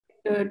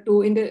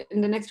in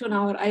the next 1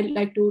 hour, I'd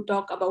like to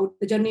talk about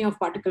the journey of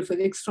particle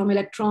physics from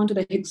electron to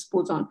the Higgs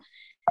boson.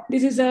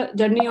 This is a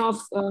journey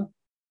of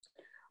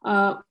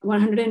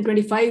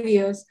 125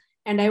 years,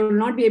 and I will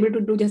not be able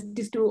to do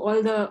justice to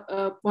all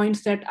the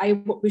points that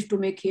I wish to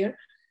make here.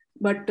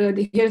 But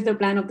here's the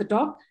plan of the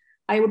talk.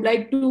 I would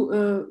like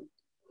to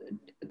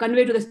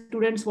convey to the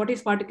students what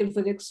is particle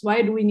physics,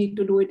 why do we need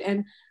to do it,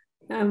 and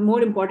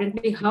more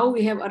importantly, how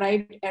we have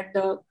arrived at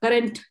the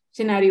current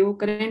scenario,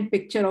 current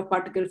picture of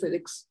particle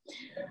physics.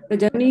 The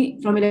journey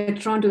from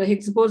electron to the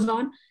Higgs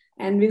boson,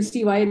 and we'll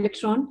see why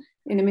electron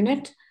in a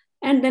minute.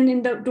 And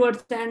then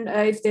towards the end,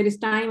 if there is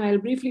time, I'll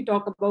briefly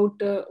talk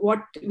about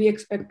what we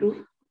expect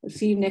to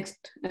see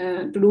next,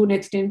 to do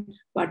next in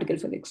particle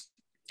physics.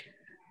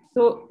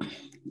 So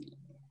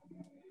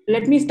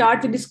let me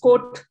start with this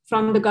quote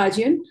from the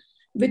Guardian,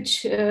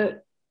 which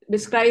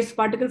describes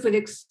particle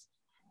physics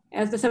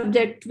as the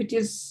subject which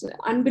is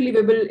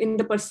unbelievable in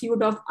the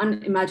pursuit of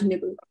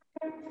unimaginable.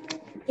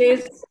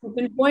 It says, to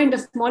pinpoint the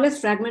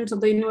smallest fragments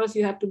of the universe,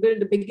 you have to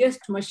build the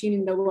biggest machine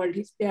in the world.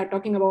 They are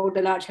talking about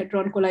the Large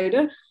Hadron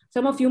Collider.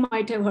 Some of you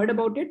might have heard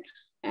about it.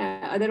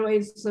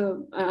 Otherwise,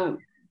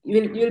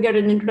 you'll get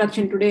an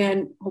introduction today,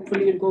 and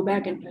hopefully you'll go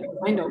back and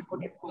find out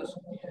what it was.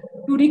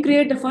 To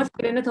recreate the first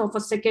millionth of a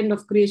second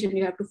of creation,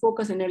 you have to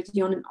focus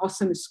energy on an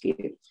awesome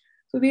scale.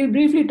 So we'll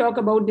briefly talk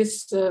about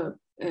this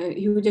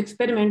huge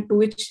experiment to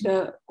which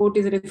the quote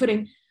is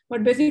referring.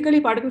 But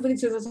basically, particle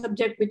physics is a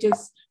subject which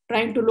is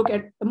trying to look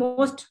at the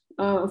most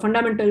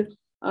fundamental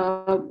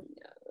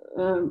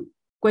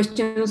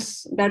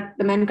questions that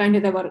the mankind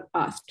has ever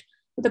asked.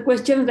 The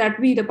questions that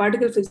we, the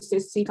particle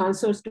physicists, seek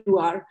answers to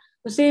are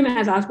the same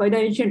as asked by the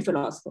ancient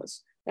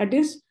philosophers. That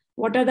is,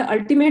 what are the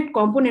ultimate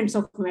components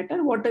of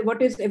matter?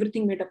 What is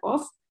everything made up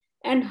of?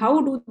 And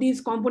how do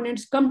these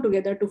components come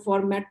together to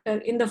form matter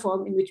in the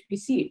form in which we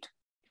see it?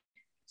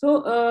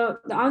 So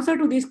the answer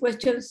to these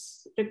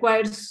questions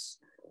requires,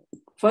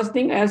 first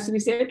thing, as we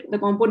said, the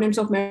components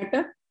of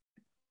matter,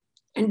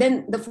 and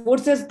then the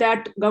forces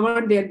that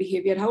govern their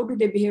behavior. How do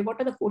they behave?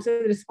 What are the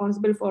forces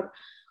responsible for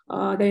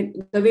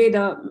the way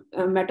the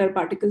matter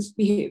particles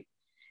behave?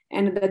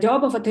 And the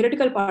job of a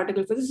theoretical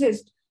particle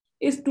physicist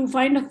is to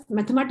find a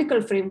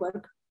mathematical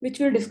framework which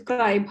will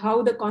describe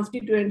how the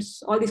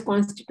constituents, all these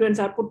constituents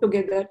are put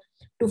together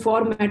to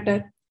form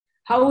matter,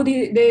 how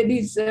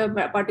these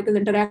particles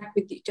interact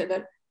with each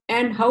other,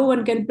 and how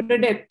one can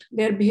predict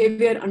their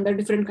behavior under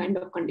different kinds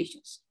of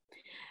conditions.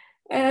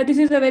 This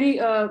is a very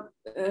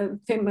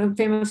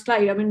famous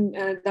slide. I mean,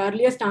 the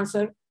earliest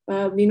answer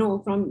we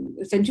know from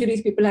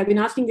centuries, people have been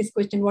asking this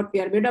question, what we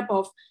are made up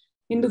of.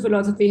 Hindu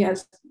philosophy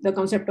has the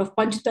concept of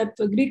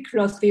Panchtattva. Greek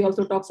philosophy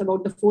also talks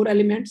about the 4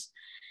 elements.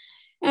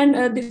 And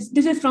this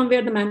is from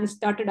where the man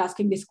started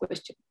asking this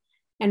question.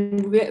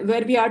 And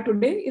where we are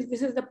today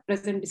this is the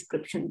present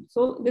description.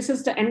 So this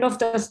is the end of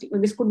this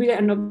could be the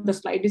end of the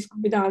slide. This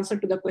could be the answer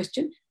to the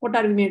question, what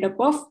are we made up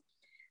of?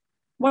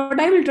 What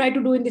I will try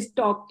to do in this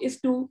talk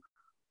is to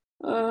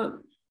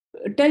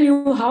tell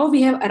you how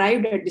we have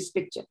arrived at this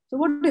picture. So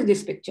what is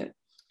this picture?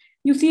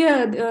 You see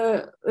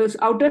a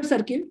outer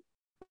circle,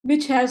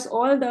 which has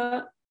all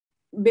the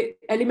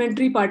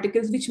elementary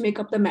particles which make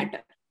up the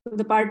matter. So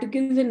the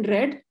particles in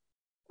red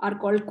are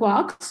called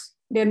quarks.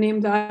 Their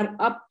names are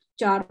up,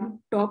 charm,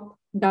 top,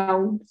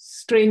 down,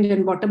 strange,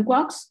 and bottom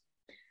quarks.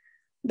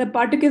 The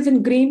particles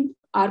in green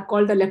are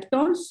called the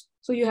leptons.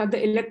 So you have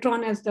the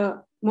electron as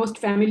the most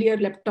familiar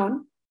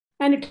lepton,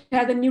 and it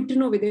has a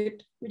neutrino with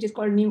it, which is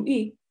called nu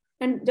e.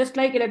 And just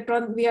like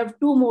electron, we have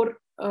 2 more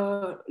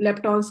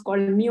leptons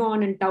called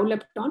muon and tau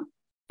lepton.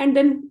 And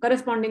then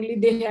correspondingly,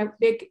 they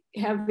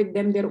have with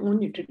them their own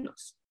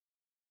neutrinos.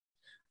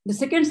 The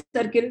second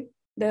circle,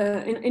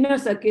 the inner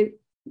circle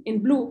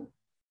in blue,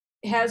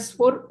 has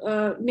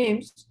 4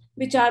 names,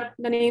 which are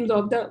the names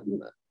of the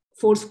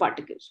force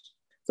particles.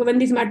 So when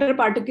these matter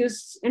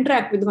particles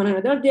interact with one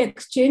another, they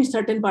exchange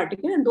certain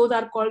particles, and those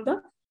are called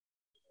the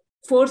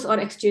force or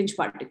exchange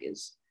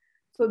particles.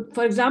 So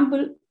for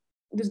example,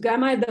 this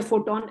gamma is the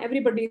photon.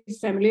 Everybody is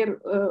familiar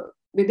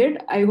with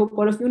it. I hope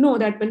all of you know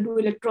that when 2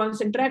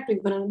 electrons interact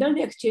with one another,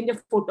 they exchange a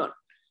photon.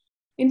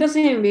 In the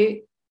same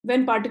way,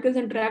 when particles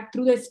interact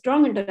through the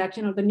strong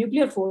interaction of the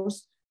nuclear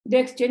force, they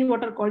exchange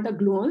what are called the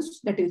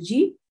gluons, that is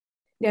G.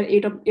 They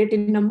are 8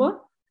 in number.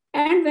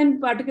 And when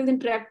particles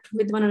interact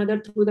with one another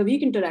through the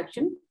weak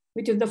interaction,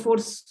 which is the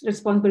force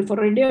responsible for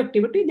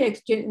radioactivity, they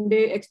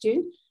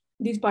exchange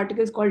these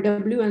particles called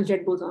W and Z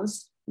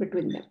bosons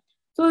between them.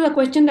 So the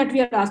question that we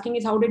are asking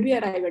is, how did we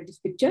arrive at this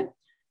picture?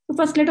 So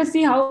first, let us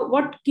see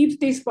what keeps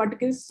these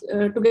particles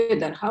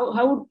together.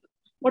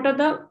 What are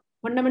the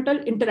fundamental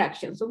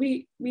interactions? So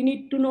we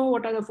need to know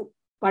what are the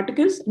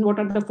particles and what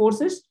are the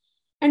forces.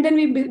 And then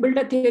we build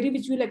a theory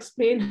which will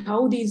explain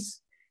how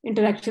these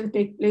interactions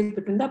take place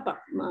between the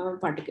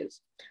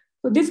particles.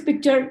 So this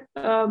picture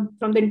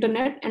from the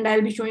internet, and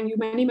I'll be showing you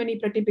many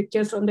pretty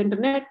pictures from the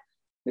internet,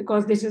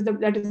 because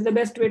that is the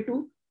best way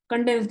to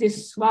condense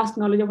this vast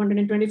knowledge of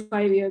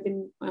 125 years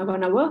in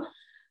 1 hour.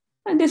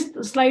 And this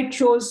slide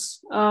shows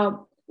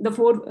the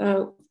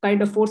 4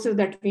 kind of forces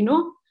that we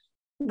know.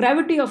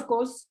 Gravity, of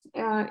course,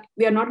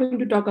 we are not going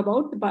to talk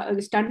about.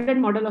 The standard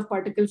model of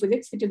particle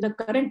physics, which is the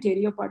current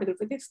theory of particle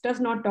physics, does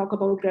not talk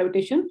about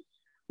gravitation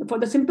for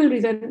the simple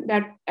reason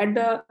that at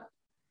the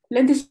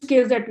length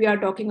scales that we are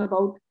talking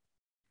about,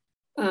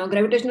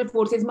 gravitational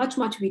force is much,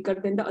 much weaker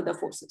than the other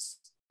forces.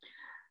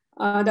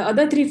 The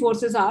other three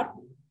forces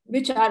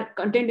which are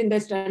contained in the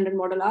standard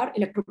model are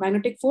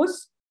electromagnetic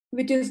force,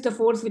 which is the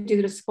force which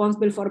is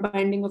responsible for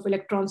binding of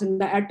electrons in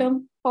the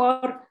atom,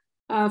 or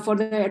for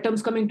the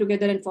atoms coming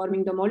together and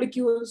forming the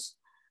molecules.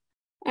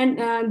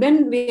 And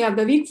then we have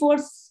the weak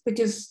force, which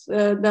is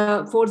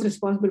the force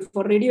responsible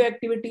for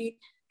radioactivity,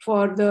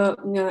 for the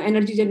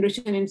energy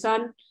generation in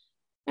sun,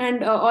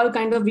 and all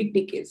kinds of weak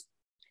decays.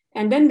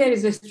 And then there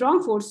is a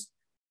strong force,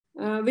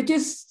 which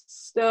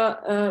is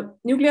the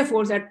nuclear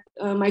force at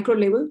micro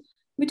level,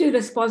 which is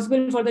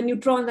responsible for the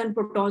neutrons and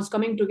protons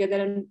coming together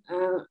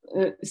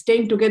and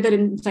staying together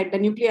inside the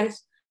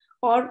nucleus,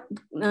 or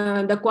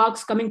the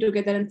quarks coming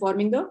together and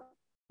forming the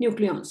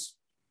nucleons.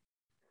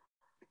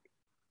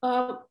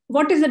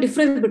 What is the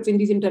difference between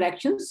these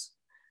interactions?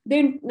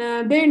 They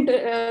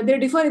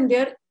differ in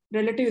their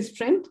relative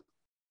strength.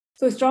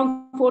 So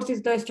strong force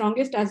is the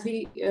strongest, as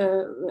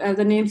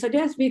the name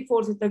suggests. Weak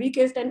force is the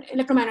weakest, and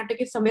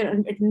electromagnetic is somewhere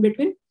in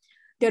between.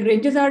 Their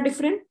ranges are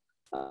different.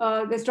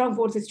 The strong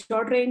force is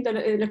short range,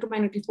 the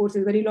electromagnetic force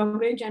is very long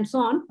range, and so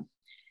on.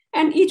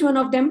 And each one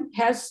of them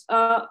has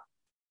a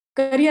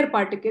carrier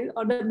particle,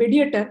 or the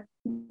mediator,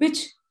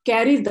 which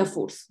carries the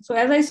force. So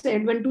as I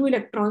said, when two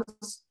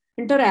electrons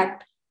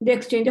interact, they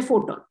exchange a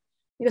photon.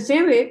 In the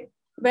same way,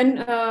 when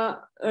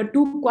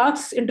two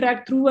quarks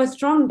interact through a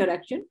strong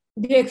interaction,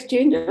 they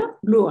exchange a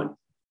gluon.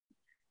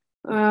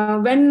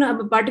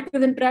 When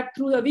particles interact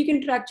through a weak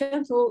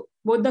interaction, so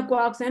both the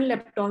quarks and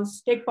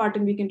leptons take part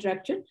in weak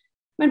interaction.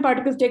 When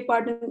particles take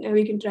part in a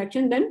weak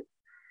interaction, then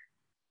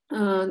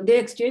they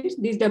exchange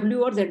these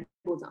W or Z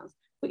bosons.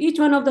 So each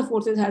one of the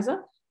forces has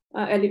a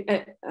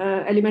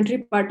elementary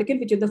particle,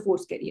 which is the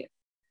force carrier.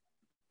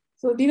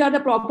 So these are the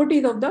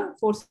properties of the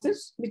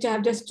forces, which I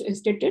have just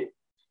stated.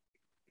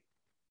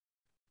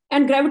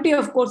 And gravity,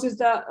 of course, is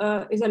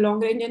a long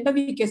range and the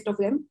weakest of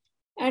them.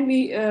 And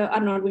we are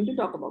not going to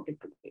talk about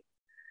it today.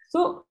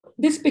 So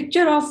this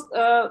picture of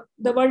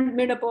the world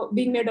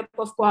being made up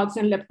of quarks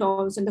and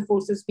leptons, and the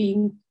forces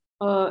being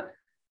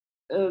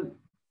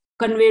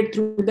conveyed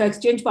through the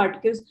exchange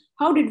particles,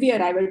 how did we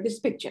arrive at this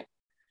picture?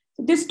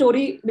 So this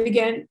story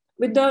began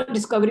with the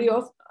discovery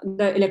of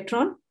the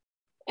electron,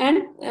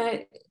 and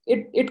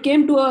it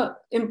came to an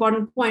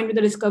important point with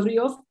the discovery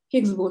of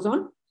Higgs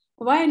boson.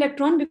 Why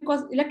electron?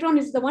 Because electron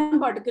is the one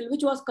particle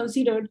which was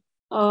considered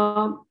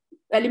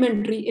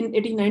elementary in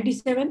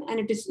 1897, and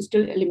it is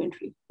still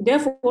elementary.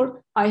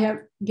 Therefore, I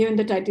have given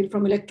the title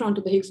from electron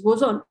to the Higgs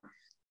boson.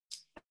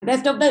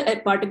 Rest of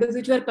the particles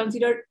which were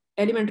considered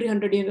elementary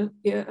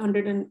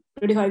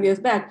 125 years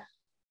back,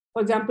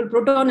 for example,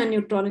 proton and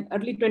neutron in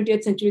early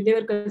 20th century, they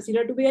were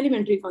considered to be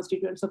elementary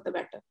constituents of the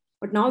matter.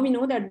 But now we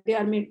know that they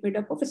are made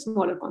up of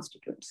smaller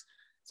constituents.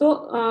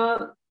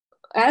 So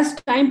as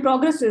time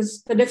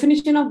progresses, the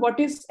definition of what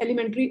is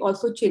elementary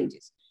also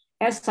changes.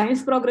 As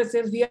science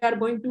progresses, we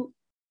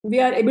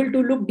are able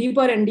to look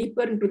deeper and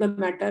deeper into the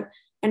matter.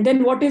 And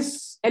then what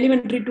is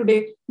elementary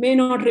today may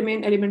not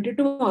remain elementary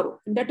tomorrow.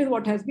 And that is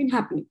what has been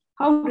happening.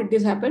 How did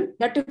this happen?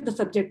 That is the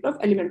subject of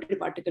elementary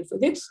particle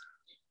physics.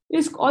 It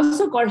is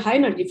also called high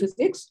energy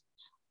physics.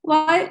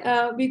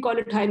 Why we call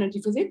it high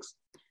energy physics?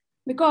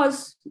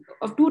 Because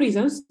of two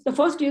reasons. The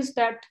first is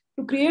that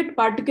to create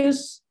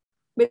particles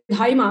with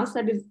high mass,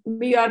 that is,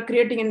 we are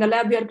creating in the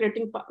lab, we are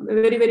creating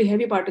very, very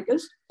heavy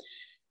particles,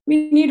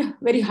 we need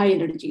very high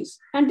energies.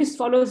 And this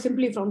follows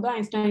simply from the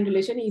Einstein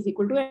relation E is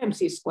equal to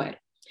mc square.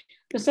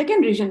 The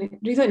second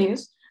reason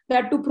is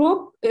that to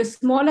probe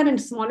smaller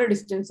and smaller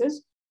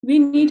distances, we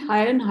need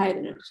higher and higher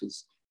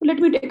energies. So let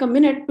me take a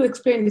minute to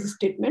explain this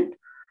statement.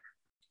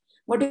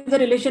 What is the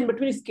relation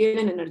between scale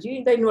and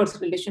energy? The inverse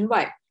relation.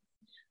 Why?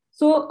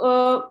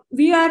 So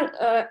we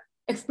are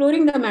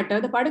exploring the matter.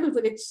 The particle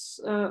physics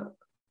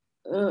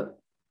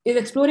is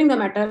exploring the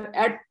matter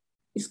at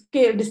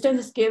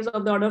distance scales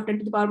of the order of 10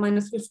 to the power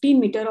minus 15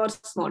 meter or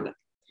smaller.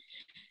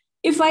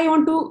 If I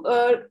want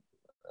to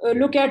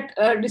look at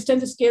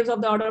distance scales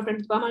of the order of 10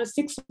 to the power minus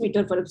 6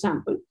 meter, for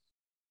example,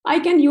 I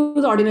can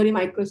use ordinary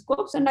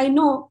microscopes, and I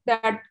know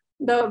that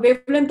the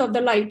wavelength of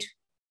the light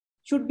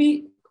should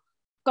be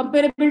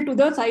comparable to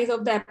the size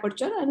of the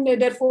aperture, and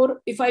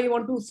therefore, if I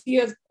want to see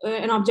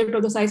an object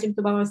of the size 10 to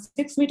the power minus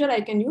 6 meter,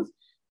 I can use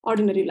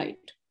ordinary light.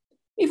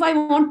 If I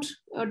want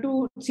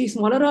to see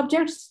smaller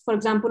objects, for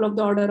example, of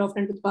the order of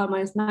 10 to the power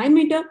minus 9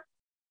 meter,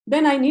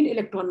 then I need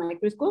electron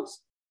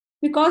microscopes,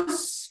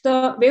 because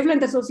the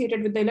wavelength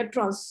associated with the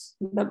electrons,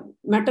 the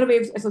matter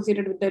waves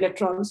associated with the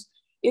electrons,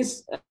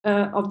 is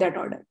of that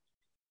order.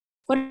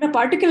 For a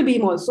particle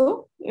beam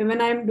also,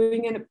 when I'm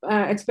doing an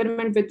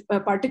experiment with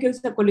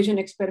particles, a collision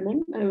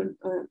experiment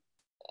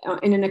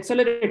in an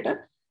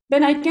accelerator,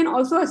 then I can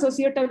also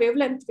associate a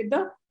wavelength with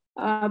the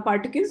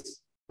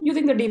particles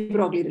using the de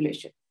Broglie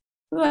relation.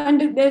 So,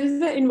 and there is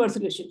the inverse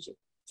relationship.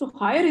 So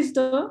higher is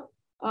the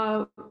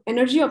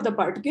energy of the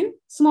particle,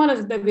 smaller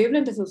is the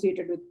wavelength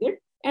associated with it,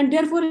 and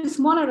therefore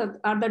smaller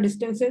are the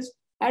distances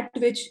at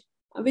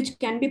which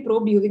can be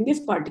probed using this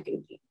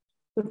particle beam.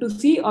 So to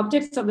see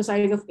objects of the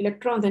size of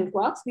electrons and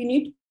quarks, we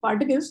need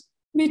particles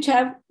which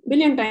have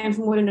billion times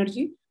more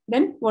energy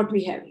than what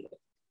we have here.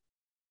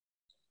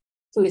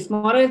 So the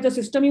smaller is the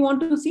system you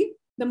want to see,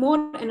 the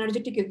more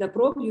energetic is the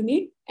probe you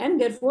need, and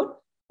therefore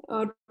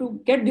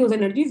to get those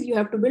energies, you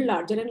have to build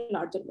larger and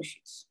larger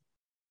machines.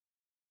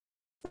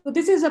 So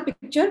this is a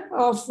picture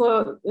of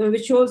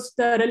which shows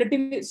the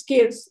relative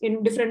scales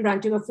in different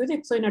branches of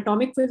physics. So in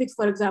atomic physics,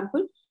 for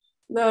example,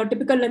 the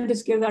typical length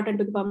scales are 10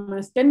 to the power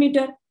minus 10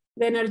 meter.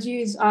 The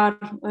energies are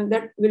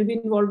that will be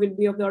involved will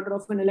be of the order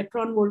of an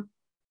electron volt.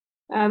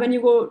 When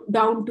you go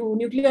down to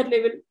nuclear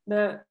level,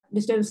 the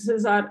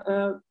distances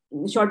are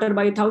shorter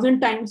by 1,000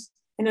 times.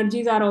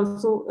 Energies are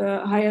also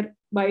higher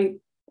by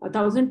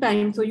 1,000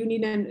 times. So you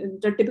need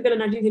the typical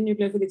energies in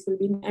nuclear physics will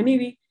be in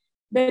MeV.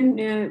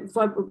 Then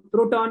for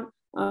proton,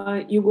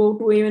 you go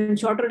to even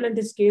shorter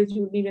length scales,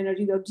 you need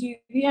energies of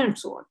GeV and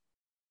so on.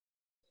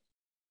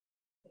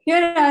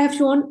 Here I have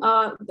shown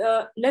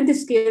the length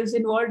scales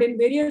involved in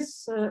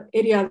various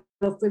areas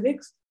of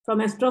physics, from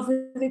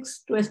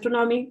astrophysics to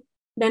astronomy,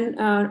 then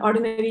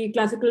ordinary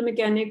classical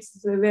mechanics,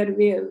 where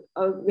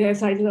we have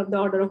sizes of the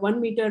order of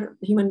 1 meter,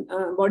 human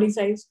body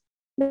size.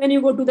 Then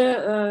you go to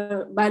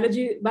the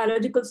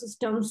biological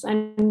systems,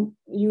 and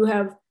you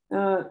have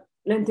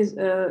length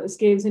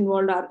scales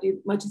involved are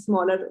much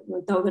smaller,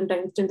 1,000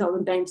 times,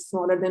 10,000 times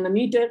smaller than a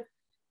meter.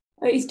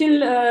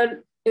 Still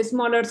a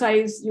smaller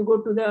size, you go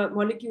to the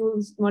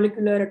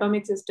molecular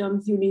atomic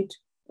systems, you need,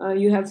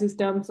 you have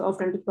systems of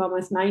 10 to the power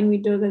minus 9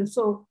 meters and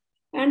so.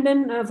 And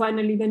then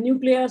finally the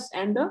nucleus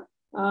and the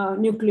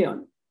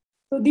nucleon.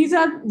 So these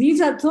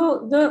are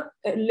so the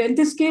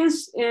length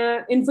scales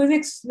in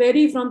physics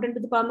vary from 10 to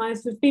the power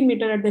minus 15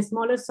 meter at the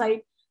smaller side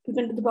to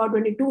 10 to the power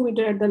 22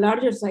 meter at the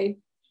larger side.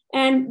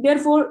 And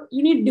therefore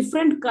you need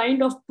different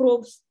kind of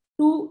probes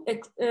to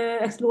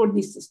explore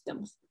these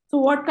systems. So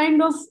what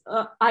kind of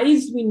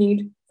eyes we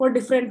need for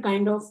different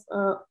kind of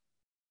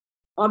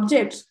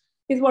objects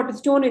is what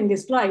is shown in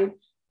this slide.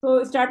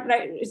 So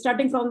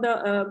starting from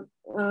the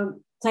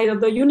size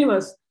of the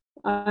universe.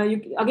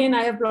 Again,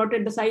 I have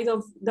plotted the size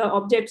of the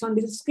objects on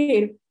this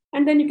scale,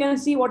 and then you can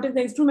see what is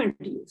the instrument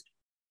used.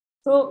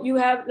 So you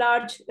have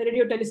large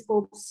radio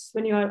telescopes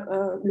when you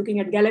are looking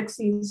at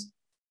galaxies.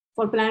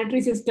 For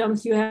planetary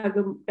systems, you have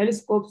the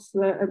telescopes,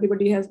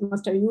 everybody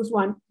must have used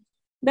one.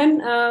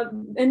 Then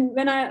and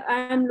when I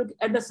am looking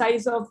at the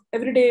size of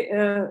everyday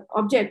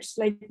objects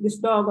like this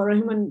dog or a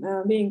human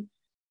being,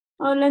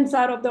 lengths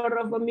are of the order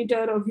of a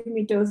meter or a few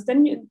meters.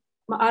 Then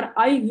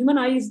human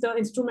eye is the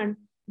instrument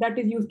that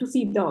is used to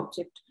see the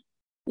object.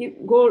 You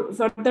go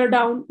further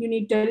down, you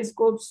need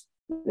telescopes,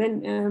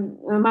 then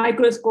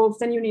microscopes,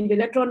 then you need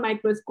electron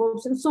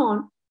microscopes and so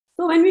on.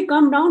 So when we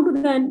come down to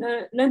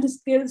the length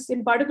scales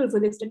in particle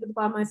physics, 10 to the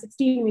power minus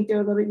 16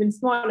 meters or even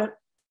smaller,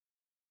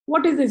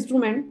 what is the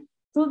instrument?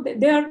 So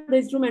the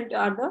instrument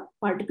are the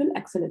particle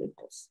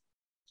accelerators.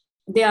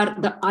 They are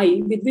the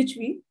eye with which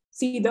we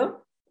see the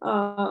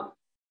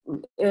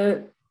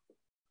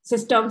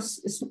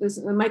systems,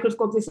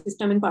 microscopic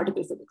system in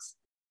particle physics.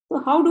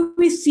 So how do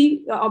we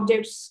see the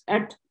objects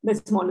at the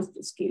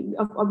smallest scale?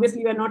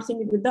 Obviously, we are not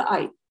seeing it with the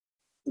eye.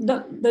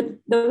 The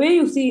way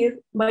you see is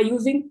by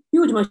using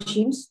huge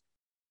machines,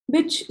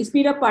 which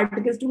speed up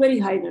particles to very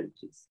high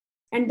energies.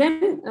 And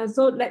then,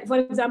 so like, for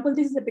example,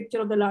 this is a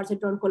picture of the Large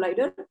Hadron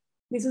Collider.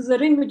 This is a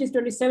ring which is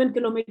 27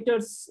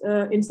 kilometers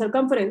in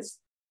circumference.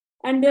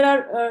 And there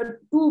are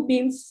two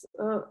beams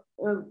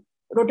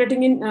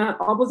rotating in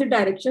opposite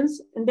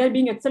directions, and they're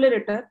being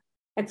accelerated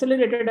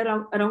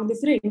around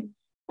this ring.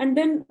 And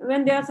then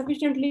when they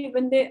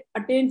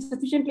attain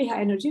sufficiently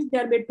high energies, they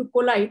are made to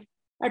collide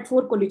at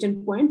 4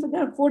 collision points. So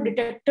there are 4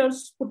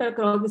 detectors put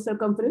across the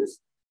circumference,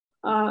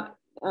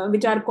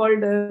 which are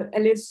called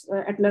Alice,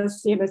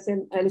 Atlas, CMS,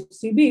 and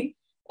LHCb.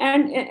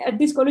 And at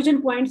these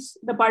collision points,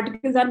 the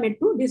particles are made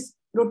to, these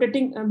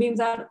rotating beams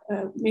are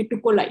made to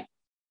collide.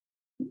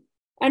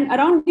 And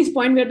around this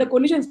point where the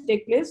collisions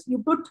take place, you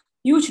put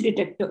huge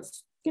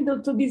detectors. Okay,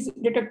 so these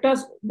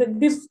detectors,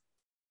 this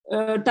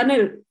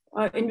tunnel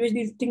in which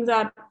these things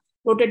are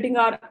rotating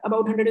are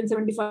about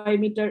 175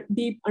 meter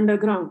deep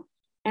underground.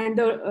 And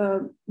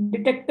the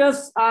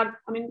detectors are,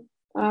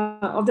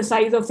 of the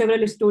size of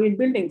several storied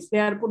buildings. They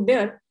are put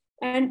there.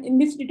 And in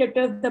this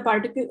detector,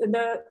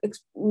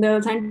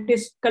 the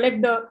scientists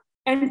collect the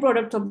end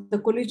products of the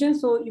collision.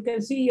 So you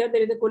can see here,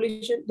 there is a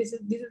collision. This is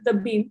the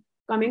beam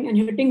coming and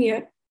hitting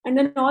here. And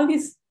then all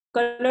these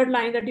colored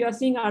lines that you are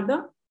seeing are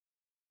the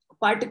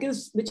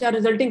particles which are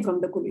resulting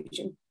from the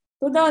collision.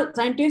 So the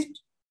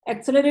scientists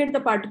accelerate the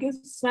particles,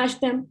 smash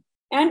them,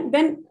 and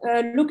then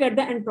look at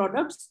the end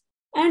products.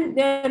 And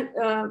they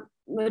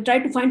try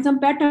to find some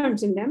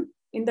patterns in them,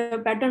 in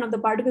the pattern of the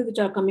particles which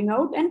are coming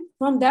out. And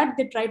from that,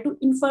 they try to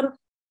infer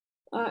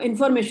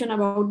information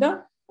about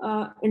the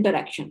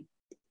interaction.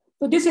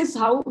 So this is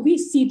how we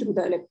see through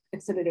the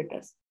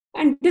accelerators.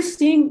 And this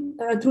seeing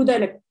through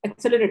the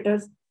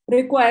accelerators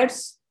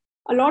requires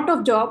a lot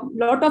of job,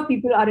 lot of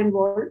people are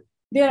involved.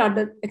 There are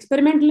the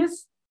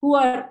experimentalists who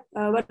are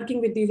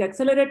working with these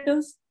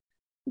accelerators.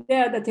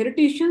 There are the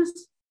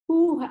theoreticians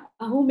who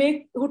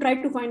try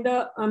to find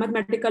the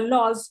mathematical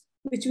laws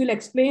which will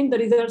explain the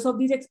results of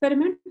these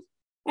experiments.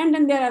 And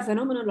then there are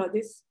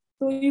phenomenologists.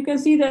 So you can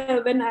see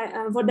that when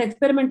for the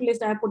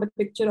experimentalist, I have put a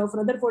picture of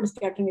Rutherford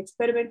scattering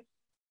experiment.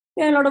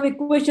 There are a lot of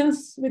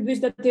equations with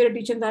which the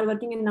theoreticians are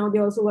working, and now they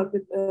also work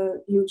with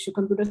huge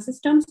computer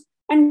systems.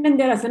 And then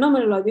there are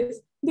phenomenologists.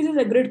 This is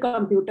a grid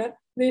computer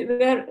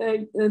where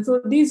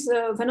so these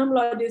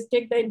phenomenologists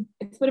take the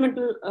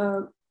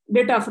experimental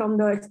data from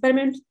the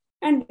experiments,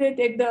 and they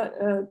take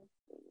the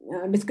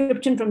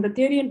description from the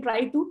theory and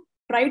try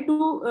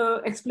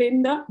to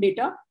explain the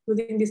data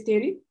using this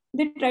theory.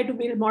 They try to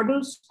build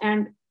models,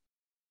 and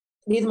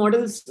these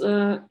models,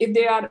 if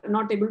they are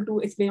not able to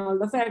explain all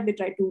the facts, they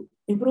try to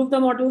improve the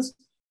models,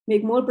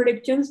 make more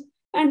predictions,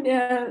 and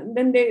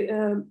then they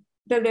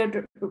tell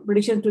their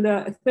predictions to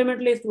the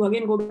experimentalists, who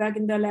again go back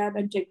in the lab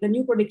and check the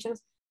new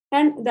predictions.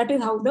 And that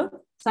is how the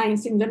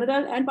science in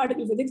general and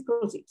particle physics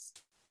proceeds.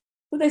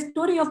 So the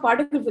story of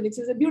particle physics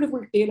is a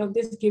beautiful tale of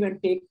this give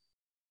and take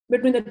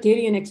between the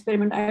theory and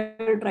experiment. I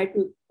will try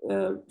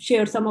to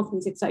share some of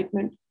this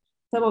excitement,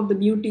 some of the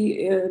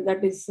beauty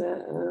that is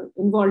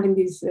involved in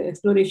these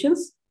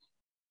explorations.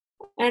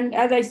 And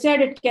as I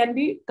said, it can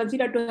be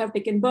considered to have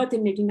taken birth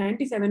in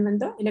 1897 when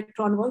the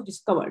electron was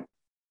discovered,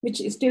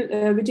 which is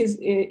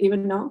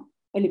even now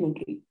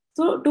elementary.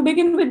 So to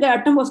begin with, the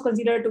atom was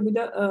considered to be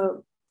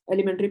the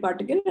elementary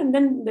particle, and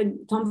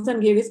then Thomson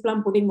gave his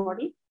plum pudding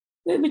model,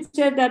 which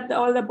said that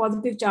all the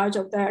positive charge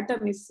of the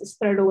atom is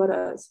spread over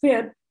a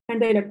sphere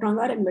and the electrons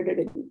are embedded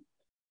in it.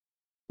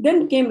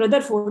 Then came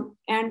Rutherford,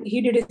 and he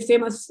did his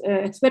famous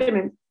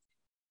experiment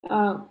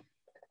in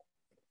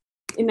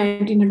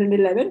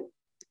 1911.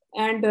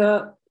 And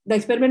the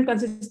experiment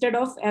consisted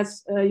of,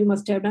 as you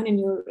must have done in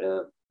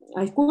your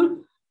high school,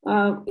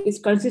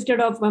 it consisted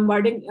of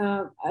bombarding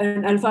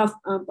alpha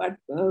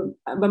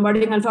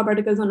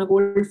particles on a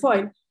gold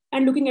foil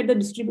and looking at the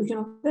distribution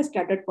of the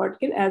scattered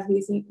particle as we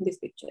see in this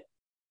picture.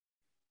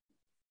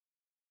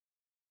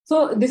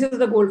 So this is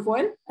the gold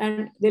foil,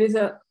 and there is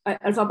a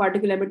alpha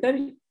particle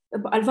emitter.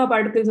 Alpha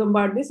particles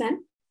bombard this, and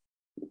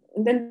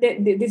then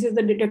this is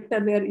the detector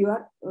where you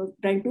are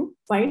trying to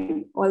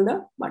find all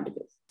the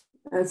particles.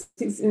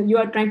 You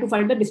are trying to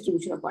find the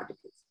distribution of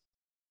particles.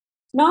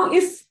 Now,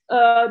 if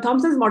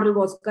Thomson's model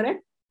was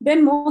correct,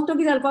 then most of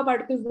these alpha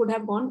particles would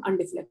have gone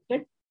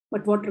undeflected.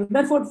 But what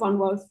Rutherford found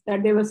was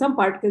that there were some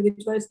particles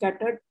which were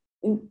scattered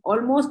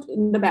almost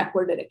in the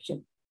backward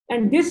direction.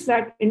 And this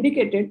fact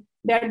indicated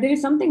that there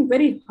is something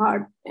very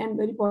hard and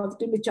very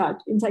positively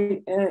charged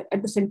inside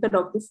at the center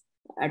of this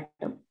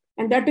atom.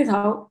 And that is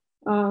how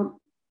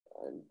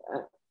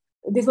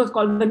this was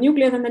called the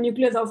nucleus, and the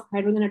nucleus of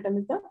hydrogen atom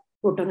is the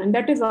proton. And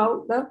that is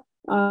how the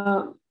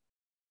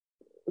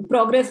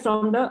progress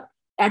from the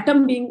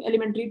atom being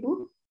elementary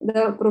to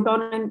the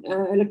proton and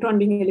electron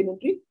being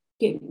elementary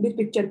this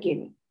picture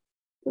came in.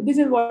 So this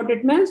is what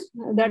it means,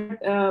 that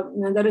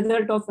the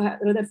result of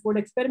Rutherford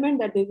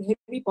experiment, that is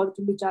heavy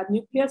positively charged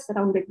nucleus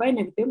surrounded by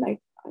negative light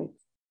ions.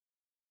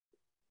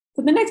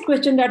 So the next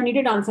question that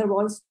needed answer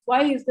was,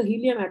 why is the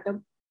helium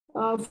atom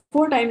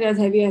 4 times as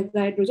heavy as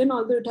the hydrogen,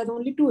 although it has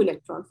only 2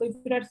 electrons? So if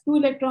it has 2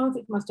 electrons,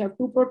 it must have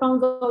 2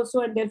 protons also,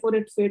 and therefore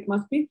its weight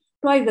must be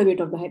twice the weight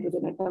of the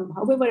hydrogen atom.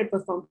 However, it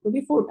was found to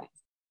be 4 times.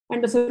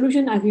 And the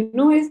solution, as you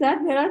know, is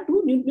that there are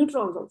 2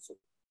 neutrons also.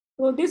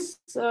 So this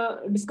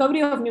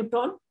discovery of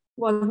neutron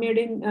was made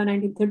in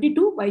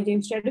 1932 by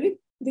James Chadwick.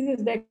 This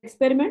is the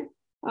experiment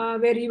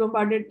where he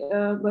bombarded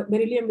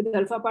beryllium with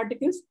alpha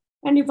particles,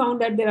 and he found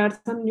that there are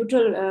some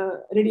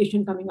neutral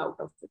radiation coming out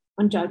of it,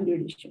 uncharged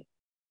radiation.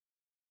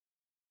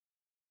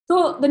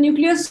 So the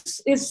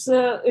nucleus is,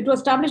 it was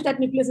established that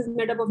nucleus is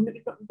made up of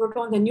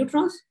protons and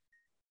neutrons.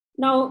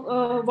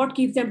 Now, what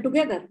keeps them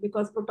together?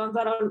 Because protons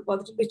are all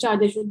positively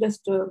charged, they should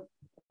just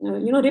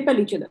repel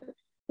each other.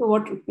 So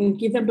what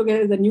keeps them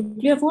together is the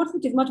nuclear force,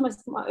 which is much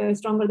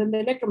stronger than the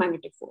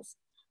electromagnetic force.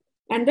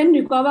 And then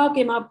Yukawa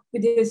came up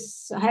with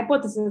his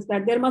hypothesis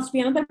that there must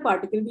be another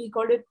particle. We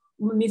called it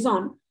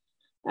meson.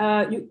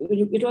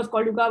 It was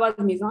called Yukawa's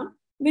meson,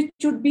 which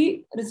should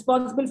be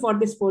responsible for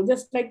this force.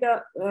 Just like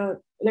the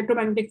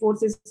electromagnetic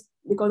force is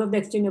because of the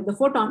exchange of the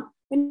photon,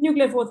 the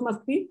nuclear force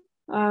must be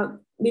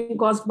being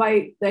caused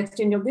by the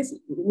exchange of this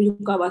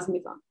Yukawa's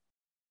meson.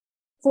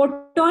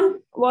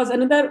 Photon was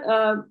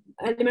another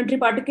elementary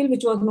particle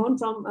which was known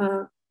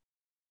from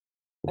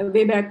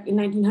way back in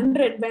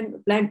 1900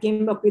 when Planck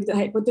came up with the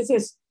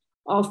hypothesis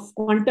of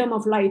quantum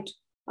of light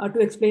to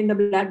explain the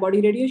black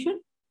body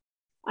radiation.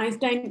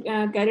 Einstein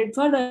carried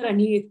further, and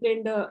he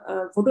explained the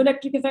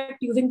photoelectric effect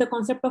using the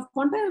concept of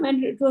quantum,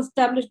 and it was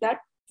established that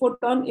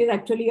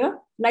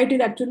light is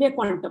actually a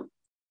quantum.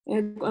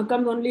 It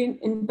comes only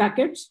in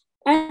packets,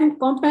 and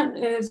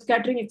Compton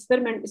scattering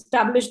experiment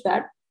established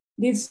that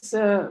these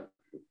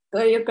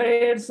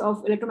carriers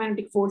of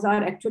electromagnetic force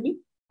are actually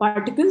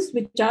particles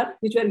which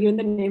were given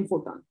the name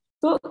photon.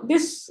 So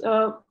this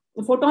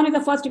photon is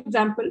the first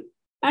example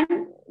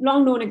and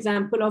long known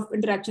example of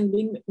interaction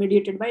being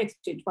mediated by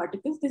exchange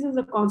particles. This is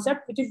a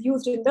concept which is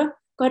used in the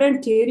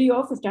current theory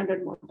of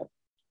standard model.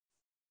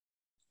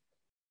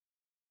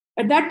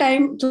 At that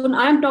time, so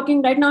I'm talking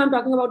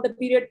about the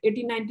period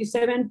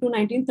 1897 to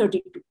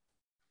 1932.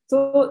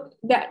 So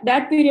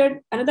that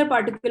period, another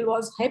particle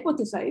was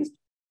hypothesized.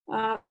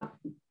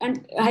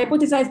 And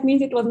hypothesized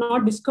means it was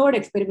not discovered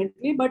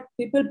experimentally, but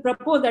people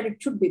proposed that it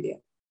should be there.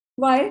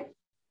 Why?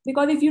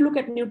 Because if you look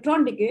at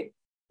neutron decay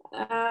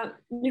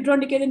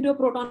decays into a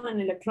proton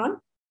and electron,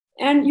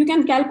 and you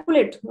can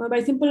calculate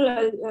by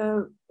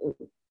simple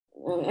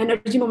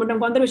energy momentum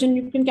conservation,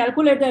 you can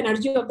calculate the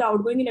energy of the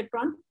outgoing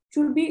electron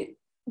should be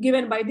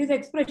given by this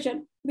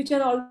expression, which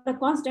has all the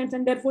constants,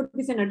 and therefore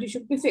this energy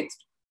should be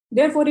fixed.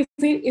 Therefore,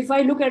 if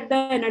I look at the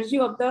energy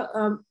of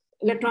the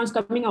electrons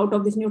coming out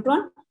of this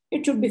neutron,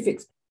 it should be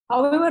fixed.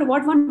 However,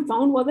 what one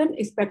found was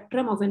a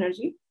spectrum of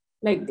energy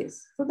like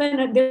this. So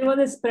then there was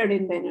a spread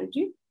in the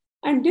energy,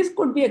 and this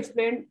could be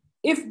explained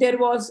if there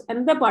was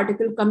another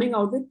particle coming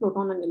out with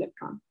proton and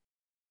electron.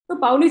 So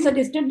Pauli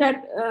suggested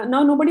that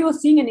now nobody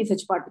was seeing any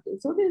such particle.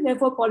 So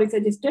therefore Pauli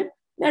suggested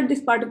that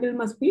this particle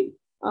must be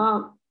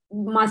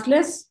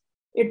massless.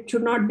 It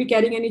should not be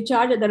carrying any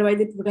charge, otherwise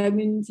it would have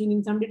been seen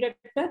in some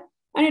detector,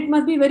 and it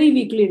must be very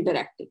weakly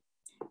interacting.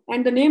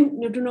 And the name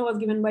neutrino was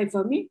given by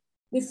Fermi.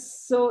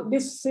 This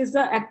is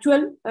the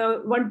actual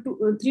 1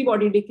 to 3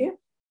 body decay,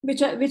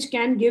 which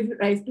can give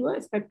rise to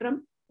a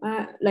spectrum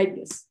like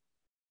this.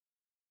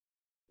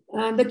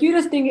 The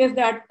curious thing is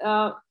that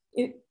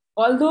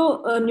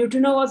although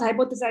neutrino was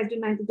hypothesized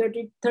in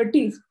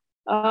 1930s,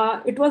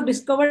 it was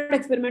discovered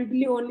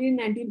experimentally only in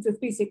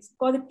 1956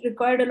 because it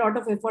required a lot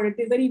of effort. It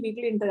is very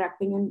weakly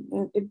interacting,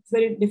 and it's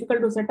very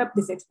difficult to set up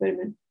this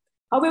experiment.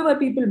 However,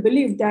 people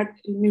believe that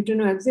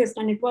neutrino exists,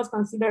 and it was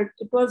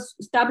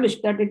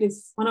established that it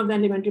is one of the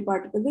elementary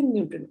particles in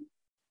neutrino.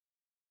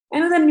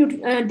 Another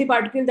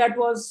antiparticle that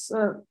was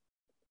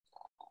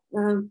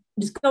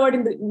discovered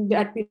in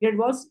that period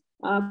was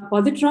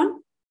positron.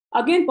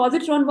 Again,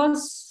 positron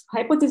was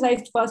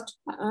hypothesized first.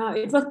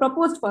 It was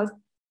proposed first.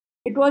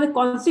 It was a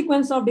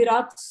consequence of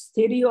Dirac's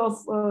theory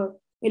of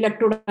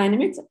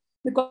electrodynamics,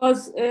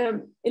 because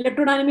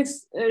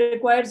electrodynamics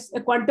requires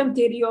a quantum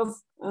theory of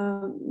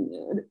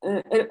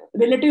a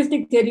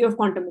relativistic theory of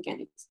quantum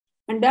mechanics.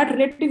 And that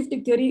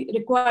relativistic theory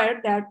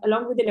required that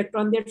along with the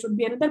electron, there should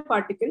be another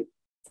particle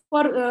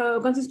for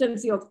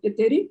consistency of the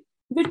theory,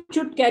 which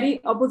should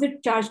carry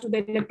opposite charge to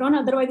the electron.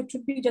 Otherwise, it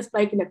should be just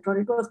like electron.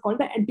 It was called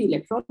the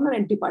anti-electron or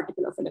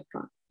antiparticle of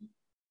electron.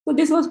 So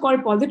this was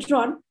called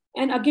positron.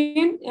 And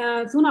again,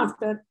 soon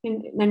after, in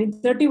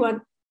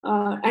 1931,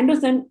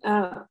 Anderson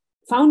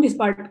found this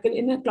particle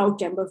in a cloud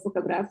chamber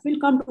photograph. We'll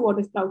come to what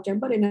is cloud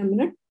chamber in a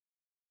minute.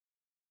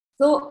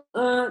 So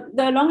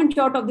the long and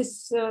short of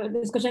this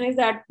discussion is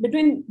that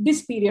between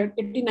this period,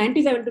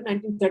 1897 to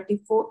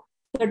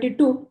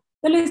 1932,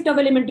 the list of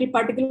elementary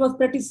particles was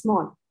pretty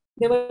small.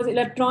 There was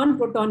electron,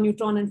 proton,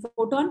 neutron, and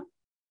photon.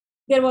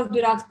 There was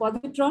Dirac's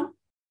positron.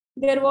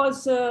 There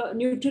was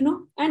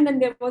neutrino, and then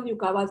there was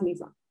Yukawa's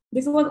meson.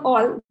 This was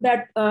all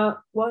that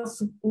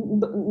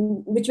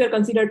which were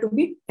considered to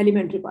be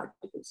elementary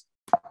particles.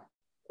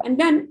 And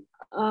then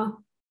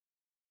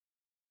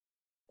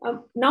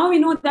now we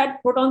know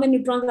that protons and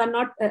neutrons are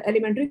not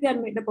elementary. They are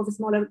made up of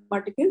smaller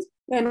particles.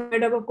 They are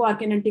made up of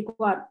quark and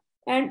antiquark.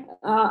 And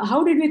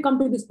how did we come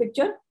to this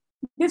picture?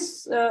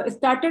 This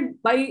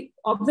started by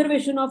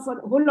observation of a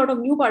whole lot of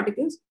new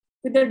particles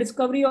with the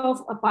discovery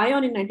of a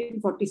pion in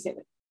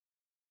 1947.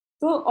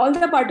 So all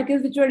the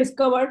particles which were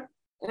discovered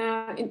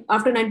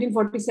after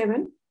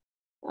 1947,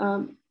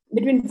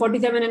 between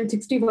 47 and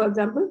 60, for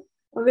example,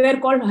 were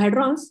called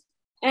hadrons,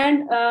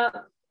 and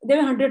there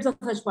were hundreds of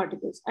such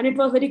particles, and it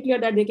was very clear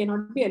that they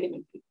cannot be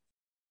elementary.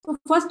 So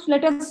first,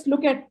 let us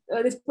look at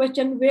this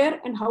question: where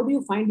and how do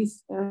you find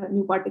these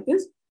new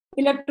particles?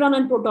 Electron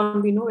and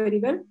proton we know very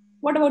well.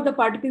 What about the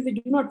particles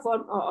which do not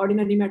form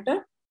ordinary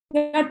matter?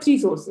 There are three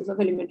sources of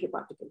elementary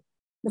particles.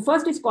 The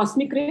first is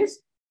cosmic rays,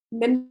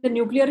 then the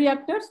nuclear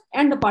reactors,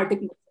 and the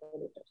particle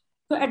accelerators.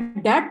 So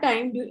at that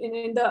time,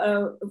 in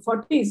the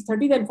 30s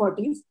and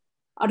 40s,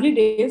 early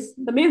days,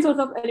 the main source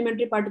of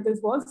elementary particles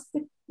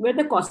were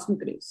the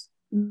cosmic rays.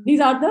 These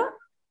are the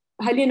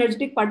highly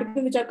energetic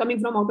particles which are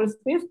coming from outer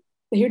space.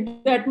 They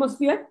hit the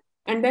atmosphere,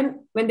 and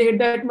then when they hit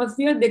the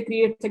atmosphere, they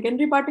create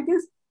secondary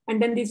particles, and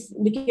then these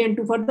decay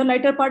into further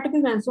lighter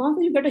particles, and so on.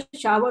 So you get a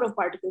shower of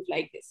particles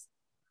like this.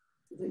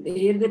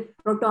 Here the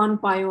proton,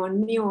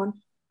 pion,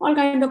 neon, all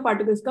kinds of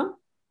particles come.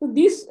 So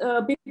these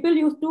people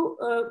used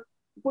to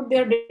put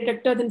their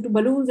detectors into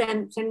balloons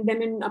and send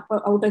them in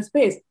upper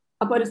space,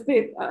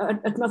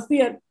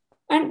 atmosphere,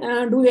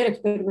 and do their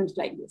experiments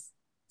like this.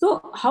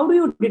 So how do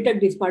you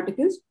detect these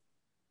particles?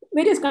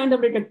 Various kinds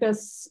of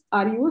detectors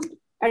are used.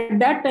 At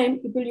that time,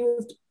 people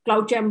used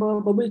cloud chamber,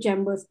 bubble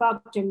chamber,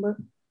 spark chamber,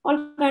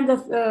 all kinds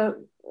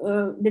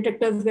of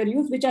detectors were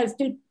used, which are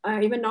still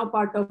even now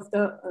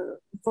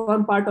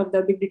form part of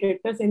the big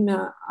detectors in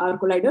our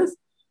colliders.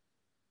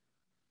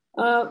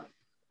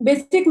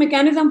 Basic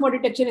mechanism for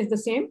detection is the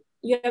same.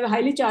 You have a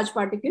highly charged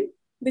particle.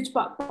 which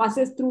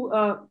passes through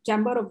a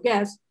chamber of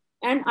gas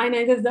and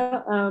ionizes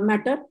the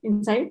matter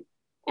inside,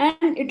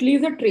 and it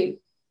leaves a trail.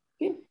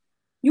 Okay?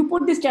 You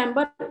put this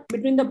chamber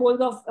between the poles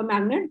of a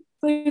magnet.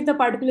 So if the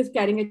particle is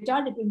carrying a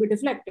charge, it will be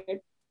deflected.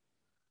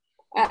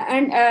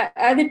 And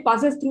as it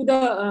passes through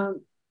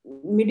the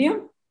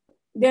medium,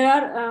 there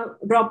are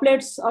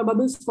droplets or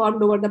bubbles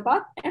formed over the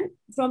path, and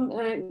from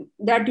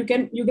that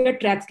you get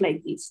tracks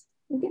like these.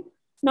 Okay.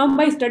 Now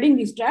by studying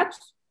these tracks,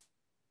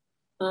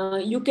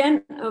 you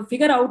can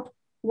figure out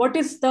what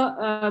is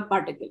the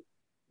particle,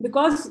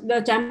 because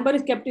the chamber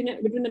is kept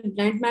between the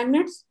giant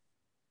magnets.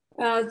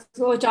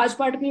 So a charged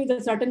particle with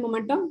a certain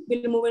momentum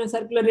will move in a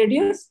circular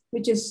radius,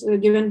 which is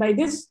given by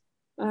this.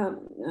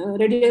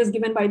 Radius is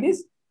given by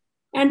this,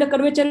 and the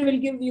curvature will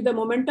give you the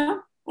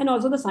momentum and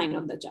also the sign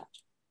of the charge.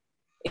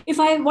 If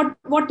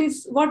what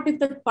if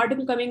the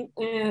particle coming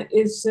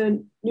is a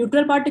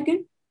neutral particle?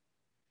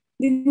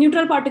 The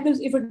neutral particles,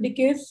 if it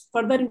decays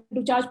further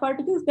into charged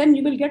particles, then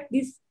you will get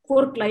these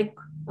fork-like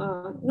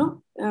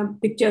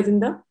pictures in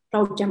the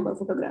cloud chamber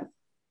photograph.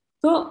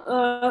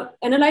 So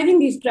analyzing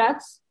these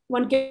tracks,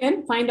 one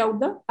can find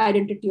out the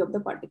identity of the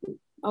particle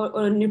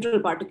or neutral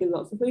particles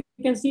also. So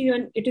you can see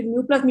when it is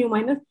mu plus mu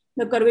minus,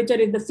 the curvature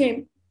is the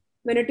same.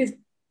 When it is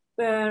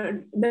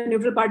the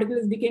neutral particle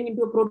is decaying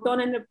into a proton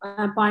and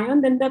a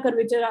pion, then the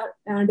curvature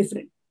are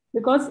different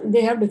because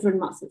they have different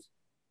masses.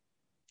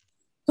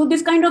 So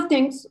this kind of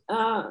things,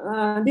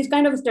 this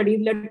kind of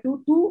studies led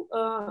to two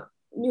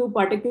new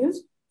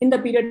particles in the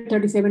period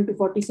 37 to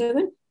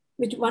 47,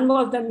 which one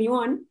was the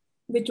muon,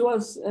 which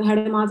had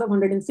a mass of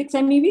 106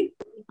 MeV,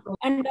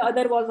 and the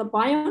other was a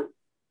pion,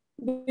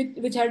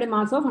 which had a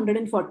mass of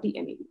 140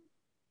 MeV.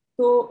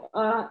 So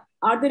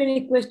are there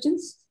any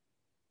questions?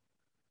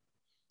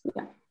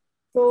 Yeah.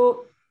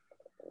 So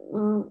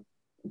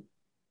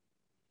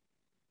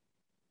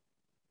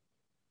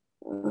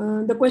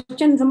the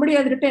question, somebody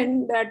has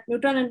written that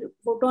neutron and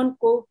photon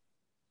को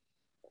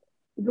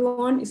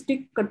gluon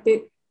stick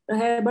करते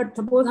है, but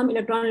suppose हम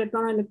electron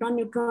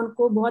neutron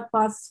को बहुत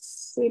पास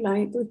से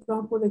लाएं तो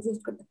strong force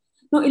exist करते.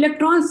 No,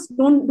 electrons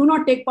do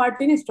not take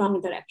part in a strong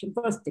interaction.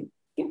 First thing.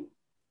 Okay.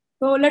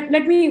 So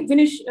let me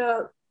finish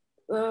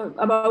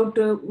about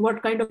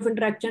what kind of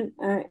interaction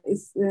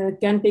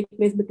can take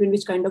place between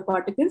which kind of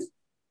particles.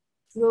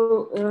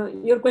 So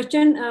your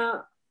question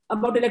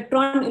about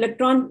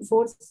electron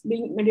force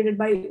being mediated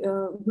by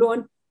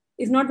gluon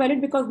is not valid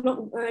because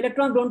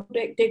electrons don't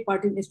take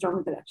part in a strong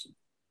interaction.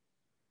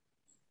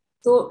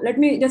 So let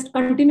me just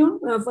continue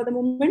for the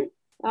moment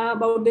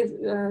about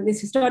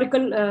this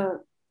historical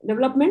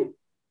development.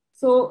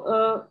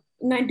 So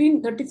in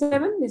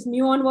 1937, this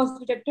muon was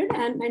detected,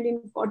 and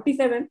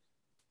 1947,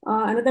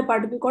 another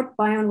particle called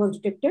pion was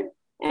detected,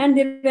 and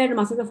they had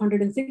masses of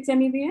 106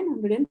 MeV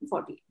and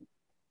 140.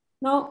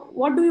 Now,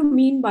 what do you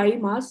mean by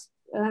mass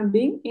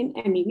being in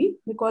MeV?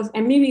 Because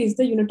MeV is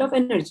the unit of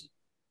energy.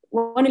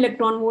 1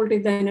 electron volt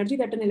is the energy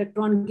that an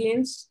electron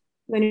gains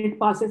when it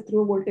passes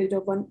through a voltage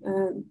of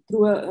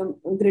through a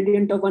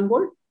gradient of 1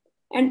 volt.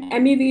 And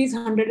MeV is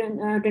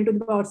 110 to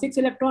the power 6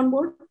 electron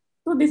volt.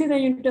 So this is a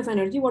unit of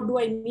energy. What do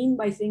I mean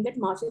by saying that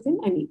mass is in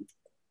MeV?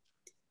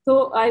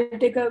 So I'll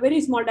take a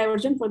very small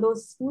diversion for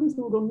those students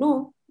who don't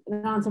know the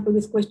answer to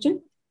this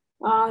question.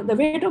 The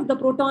weight of the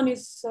proton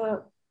is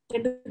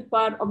 10 to the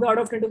power of the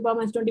order of 10 to the power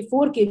minus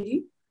 24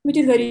 kg, which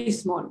is very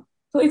small.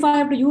 So if I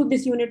have to use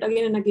this unit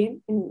again and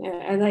again,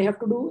 as I have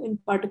to do in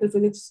particle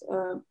physics,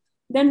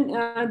 then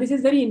this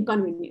is very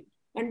inconvenient.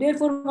 And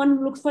therefore,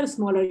 one looks for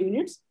smaller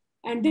units.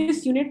 And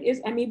this unit is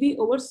MeV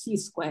over C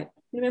square.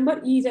 Remember,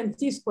 E is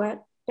mc square.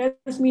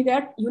 Tells me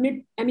that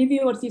unit MeV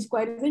over C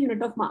square is a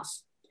unit of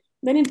mass.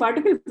 Then in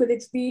particle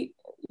physics,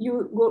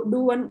 you do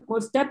one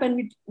more step and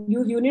we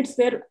use units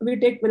where we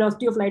take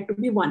velocity of light to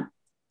be 1.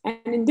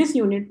 And in this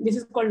unit, this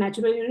is called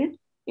natural unit.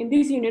 In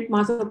this unit,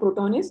 mass of the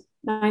proton is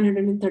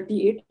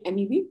 938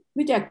 MeV,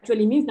 which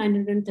actually means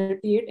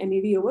 938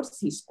 MeV over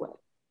C square.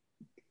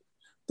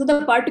 So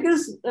the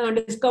particles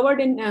discovered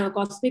in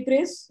cosmic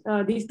rays,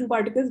 these two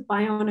particles,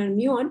 pion and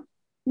muon,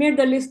 made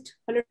the list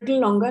a little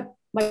longer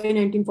by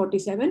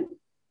 1947.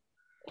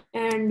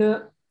 And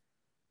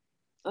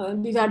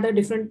these are the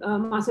different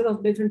masses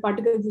of different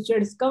particles which were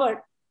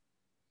discovered.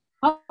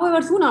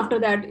 However, soon after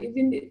that,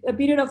 in a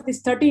period of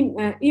this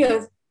 13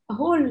 years, a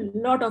whole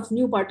lot of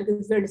new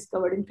particles were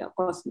discovered in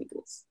cosmic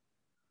rays.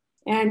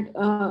 And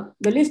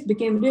the list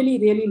became really,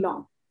 really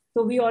long.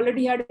 So we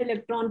already had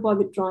electron,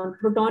 positron,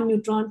 proton,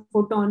 neutron,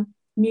 photon,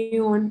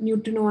 muon,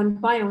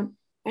 neutrinon, pion.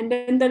 And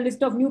then the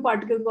list of new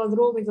particles was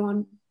rho,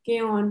 meson,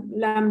 kaon,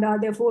 lambda.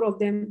 There are 4 of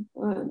them.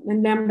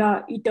 And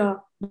lambda,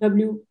 eta,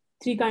 w,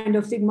 3 kinds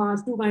of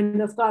sigmas, 2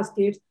 kinds of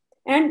cascades.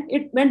 And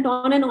it went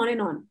on and on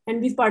and on.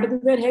 And these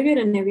particles were heavier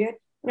and heavier.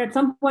 And at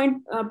some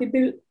point,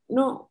 people,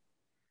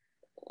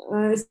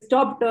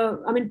 stopped,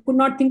 could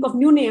not think of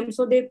new names.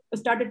 So they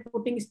started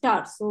putting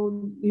stars.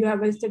 So you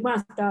have a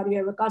sigma star, you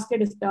have a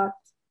cascade star,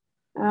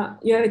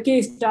 you have a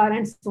K star,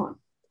 and so on.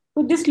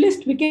 So this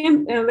list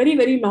became very,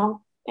 very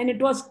long. And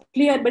it was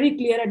very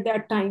clear at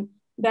that time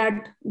that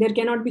there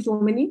cannot be so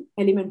many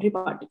elementary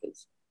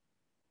particles.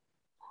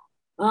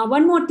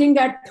 One more thing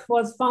that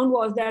was found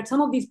was that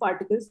some of these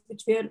particles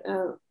which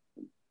were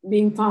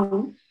being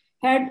found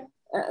had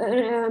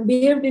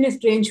behaved in a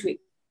strange way.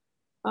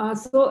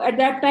 So at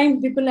that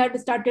time, people had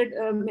started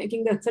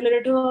making the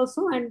accelerator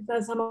also, and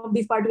some of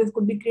these particles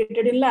could be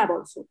created in lab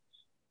also.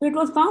 So it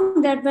was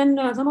found that when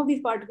some of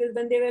these particles,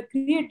 when they were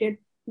created,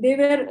 they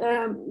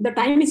were the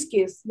time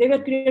scales, they were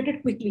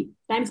created quickly.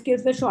 Time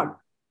scales were short,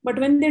 but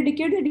when they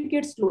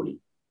decayed slowly.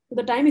 So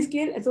the time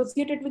scale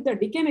associated with the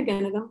decay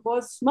mechanism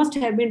must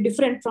have been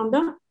different from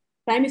the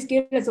time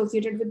scale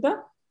associated with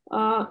the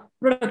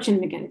production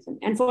mechanism.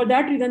 And for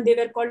that reason, they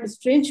were called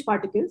strange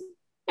particles.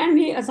 And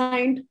we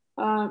assigned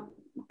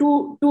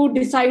to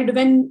decide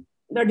when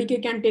the decay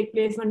can take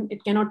place, when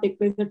it cannot take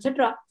place,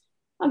 etc.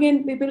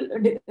 Again, people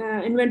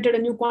invented a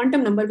new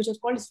quantum number, which was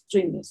called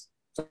strangeness.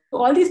 So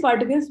all these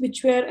particles,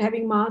 which were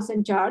having mass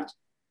and charge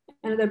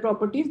and other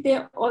properties, they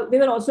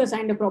were also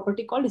assigned a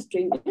property called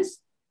strangeness,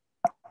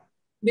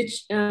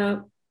 which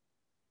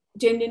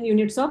change in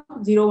units of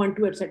 0, 1,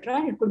 2,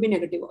 etc. It could be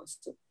negative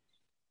also.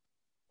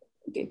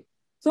 Okay.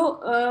 So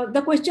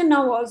the question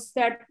now was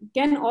that,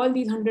 can all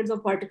these hundreds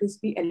of particles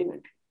be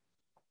elementary?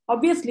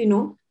 Obviously,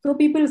 no. So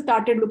people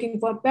started looking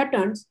for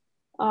patterns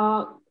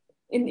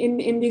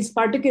in these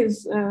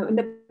particles, in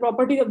the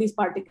properties of these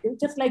particles.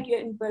 Just like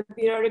in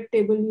periodic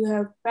table, you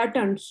have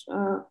patterns.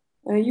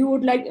 You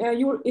would like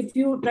if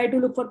you try to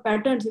look for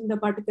patterns in the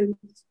particle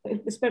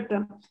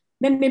spectrum,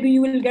 then maybe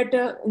you will get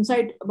an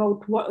insight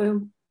about what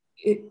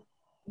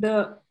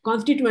the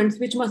constituents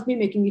which must be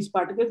making these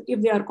particles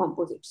if they are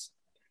composites.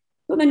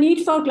 So the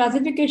need for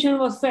classification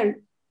was felt,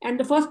 and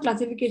the first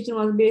classification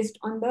was based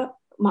on the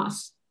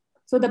mass.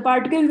 So the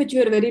particles which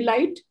were very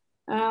light,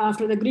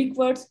 after the Greek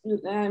words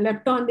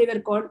lepton, they were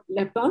called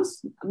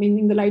leptons,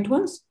 meaning the light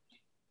ones.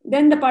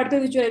 Then the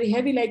particles which were very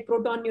heavy, like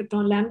proton,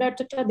 neutron, lambda,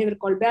 etc., they were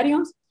called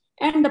baryons.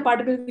 And the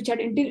particles which had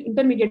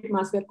intermediate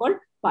mass were called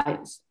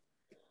pions.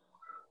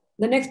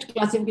 The next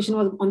classification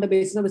was on the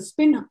basis of a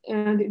spin,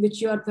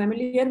 which you are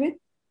familiar with.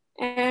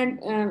 And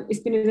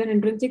spin is an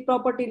intrinsic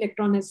property.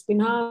 Electron has spin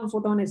half,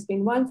 photon has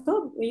spin 1.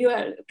 So you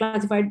are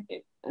classified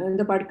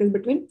the particles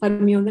between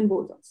fermions and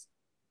bosons.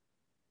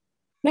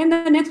 Then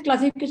the next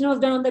classification was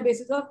done on the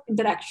basis of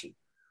interaction.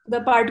 The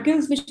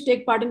particles which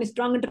take part in a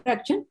strong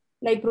interaction,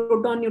 like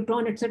proton,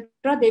 neutron, etc.,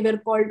 they were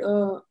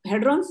called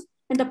hadrons.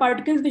 And the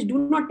particles which do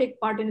not take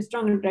part in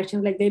strong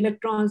interactions, like the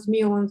electrons,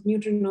 muons,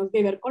 neutrinos,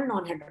 they were called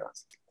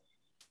non-hadrons.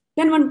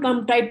 Then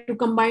one tried to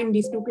combine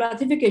these two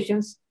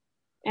classifications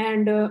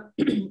and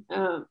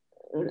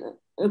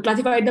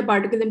classified the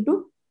particles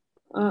into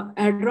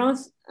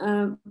hadrons,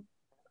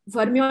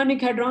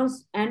 fermionic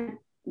hadrons, and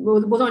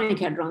bosonic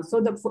hadrons. So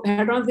the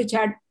hadrons which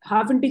had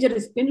half integer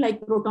spin,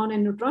 like proton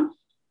and neutron,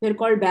 they're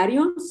called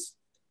baryons.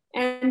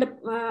 And the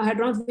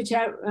hadrons which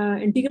have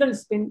integral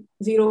spin,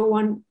 0,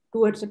 1,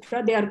 2,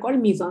 etc., they are called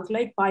mesons,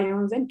 like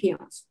pions and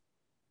kaons.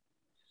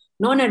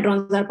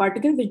 Non-hadrons are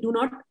particles which do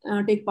not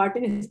take part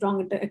in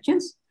strong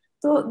interactions.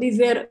 So these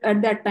were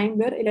at that time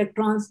were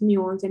electrons,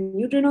 muons, and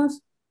neutrinos,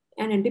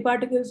 and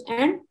antiparticles,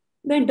 and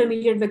the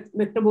intermediate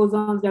vector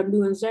bosons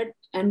W and Z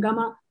and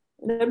gamma.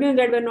 W and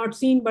Z were not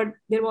seen, but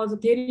there was a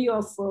theory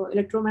of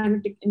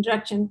electromagnetic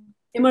interaction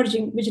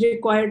emerging, which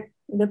required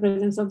the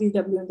presence of these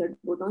W and Z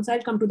bosons.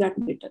 I'll come to that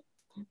later.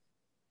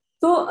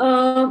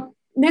 So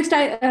next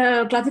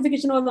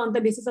classification was on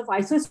the basis of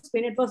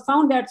isospin. It was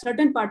found that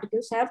certain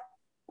particles have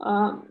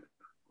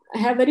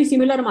very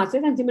similar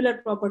masses and similar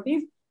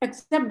properties,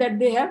 except that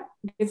they have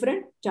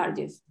different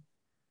charges.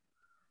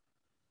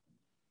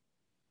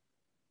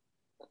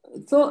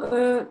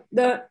 So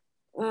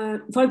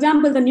for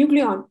example, the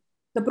nucleon,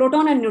 the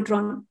proton and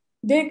neutron,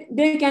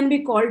 they can be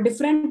called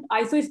different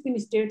isospin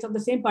states of the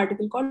same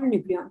particle called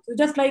nucleon. So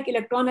just like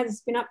electron has a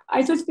spin up,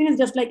 isospin is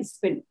just like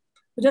spin.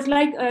 So just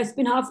like a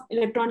spin half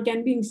electron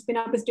can be in spin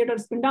up state or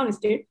spin down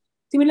state.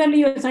 Similarly,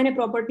 you assign a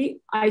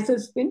property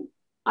isospin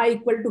I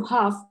equal to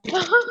half to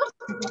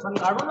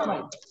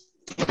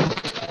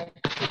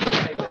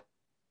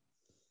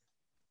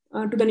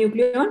the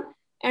nucleon,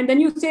 and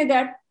then you say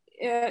that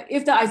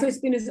if the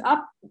isospin is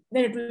up,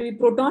 then it will be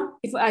proton.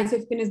 If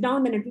isospin is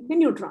down, then it will be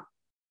neutron.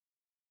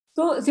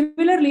 So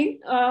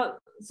similarly,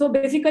 so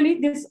basically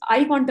this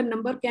I quantum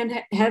number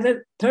has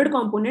a third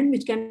component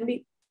which can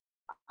be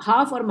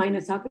half or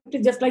minus half. It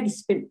is just like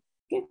spin.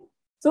 Okay.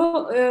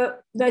 So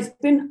the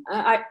spin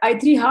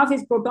I3 half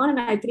is proton and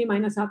I3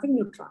 minus half is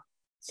neutron.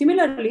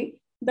 Similarly,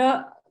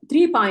 the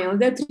three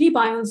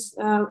pions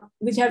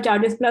which have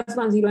charges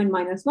 +1, 0, and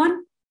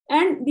 -1,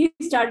 and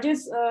these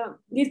charges,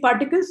 these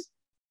particles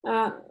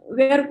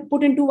were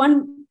put into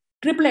one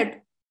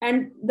triplet,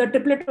 and the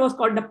triplet was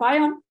called the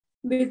pion,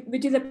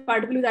 which is a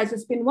particle with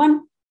isospin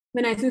 1.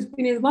 When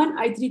isospin is 1,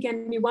 I3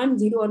 can be 1,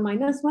 0, or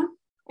 -1,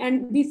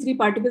 and these three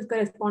particles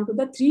correspond to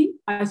the three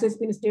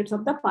isospin states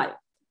of the pion.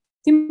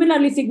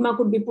 Similarly, sigma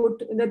could be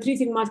the three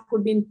sigmas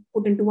could be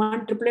put into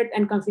one triplet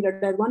and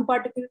considered as one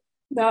particle.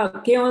 The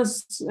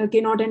kaons,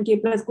 K0 and K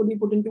plus could be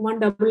put into one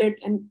doublet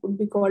and could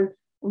be called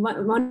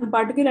one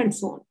particle, and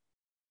so on.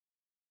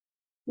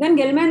 Then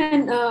Gell-Mann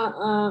and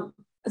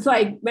so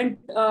I went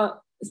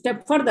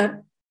step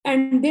further,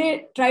 and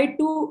they tried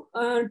to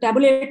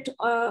tabulate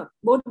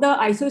both the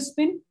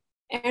isospin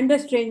and the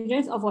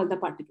strangeness of all the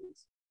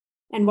particles.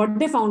 And what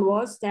they found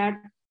was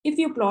that if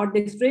you plot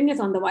the strangeness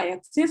on the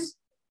y-axis,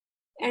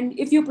 and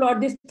if you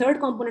plot this third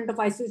component of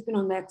isospin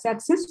on the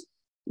x-axis,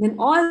 then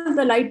all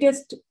the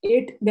lightest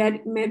 8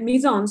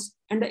 mesons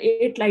and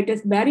the 8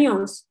 lightest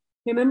baryons.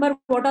 Remember,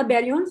 what are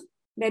baryons?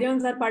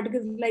 Baryons are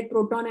particles like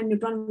proton and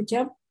neutron, which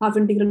have half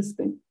integral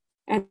spin.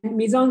 And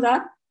mesons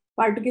are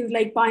particles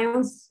like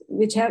pions,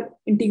 which have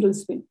integral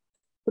spin.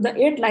 So the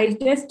 8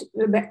 lightest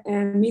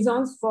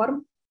mesons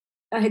form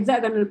a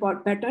hexagonal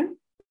pattern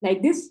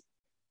like this,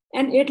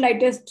 and 8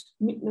 lightest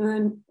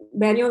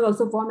baryons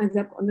also form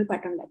hexagonal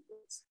pattern like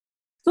this.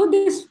 So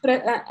this,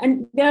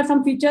 and there are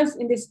some features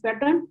in this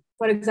pattern.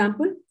 For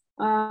example,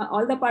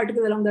 all the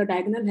particles along the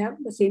diagonal have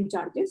the same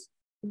charges,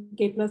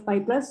 k plus,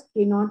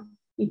 k naught,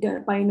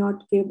 eta, pi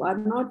naught, k bar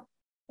naught,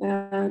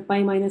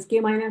 pi minus, k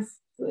minus.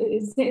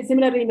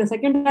 Similarly, in the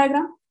second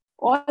diagram,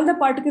 all the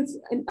particles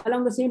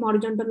along the same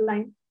horizontal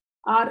line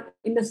are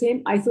in the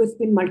same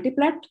isospin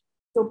multiplet.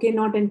 So k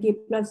naught and k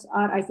plus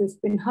are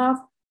isospin half.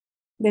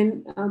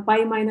 Then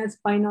pi minus,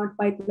 pi naught,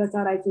 pi plus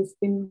are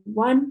isospin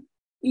 1.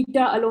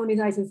 Eta alone is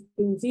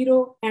isospin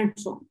 0, and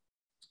so on.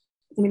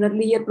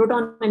 Similarly, here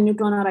proton and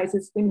neutron are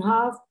isospin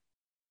half.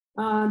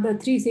 The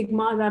 3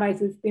 sigmas are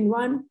isospin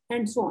 1,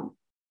 and so on.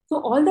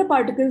 So all the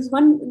particles,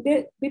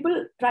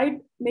 people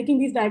tried making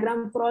these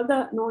diagrams for all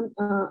the known,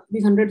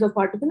 these hundreds of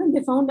particles, and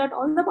they found that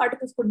all the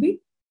particles could be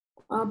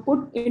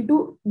put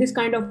into this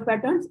kind of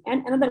patterns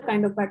and another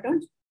kind of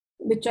patterns,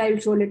 which I will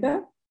show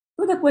later.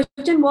 So the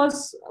question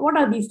was, what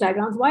are these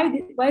diagrams? Why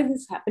is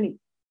this happening?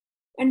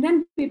 And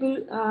then people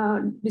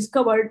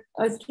discovered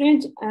a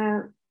strange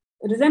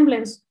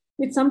resemblance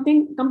with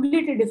something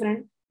completely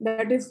different,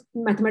 that is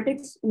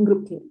mathematics in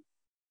group theory.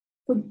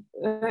 So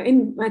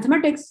in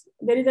mathematics,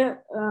 there is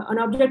an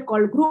object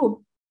called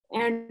group,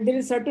 and there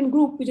is a certain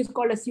group which is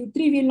called SU3.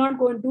 We will not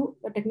go into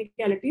the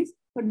technicalities,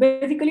 but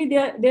basically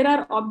there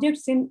are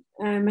objects in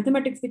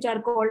mathematics which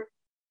are called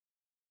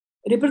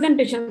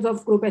representations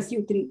of group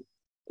SU3,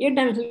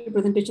 8-dimensional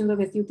representations of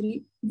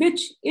SU3,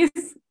 which if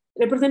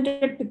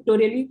represented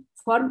pictorially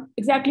form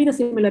exactly the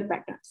similar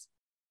patterns.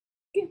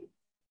 Okay.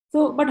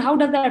 So, but how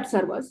does that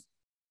serve us?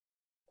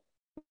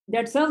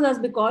 That serves us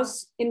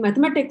because in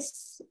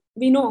mathematics,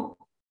 we know,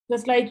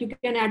 just like you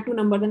can add 2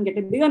 numbers and get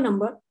a bigger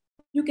number,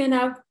 you can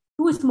have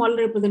 2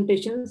 smaller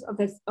representations of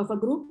a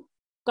group,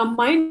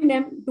 combine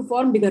them to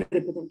form bigger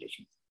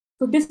representations.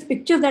 So this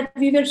picture that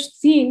we were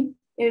seeing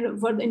in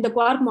the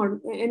quark model,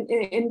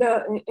 in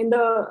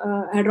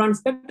the hadron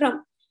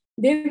spectrum,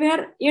 they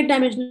were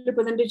 8-dimensional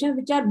representations,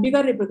 which are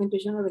bigger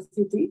representations of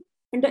SU3.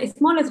 And the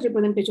smallest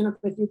representation of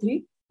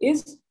SU3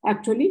 is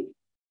actually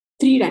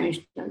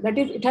 3-dimensional. That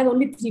is, it has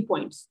only 3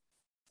 points.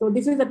 So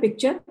this is a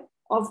picture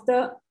of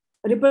the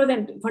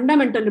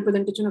fundamental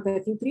representation of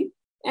SU3.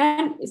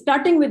 And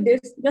starting with this,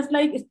 just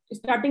like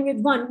starting with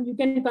 1, you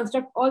can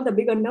construct all the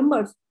bigger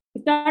numbers.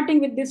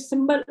 Starting with this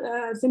simple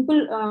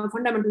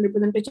fundamental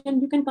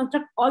representation, you can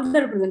construct all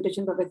the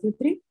representations of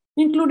SU3,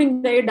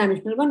 including the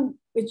 8-dimensional one,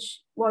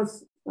 which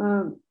was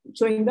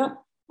showing the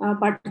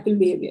particle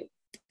behavior.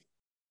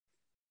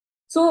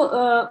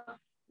 So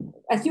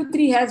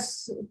SU3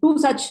 has 2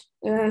 such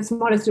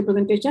smallest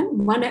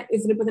representation. One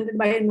is represented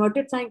by an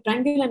inverted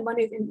triangle, and one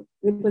is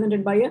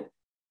represented by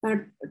a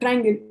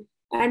triangle.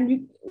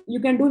 And you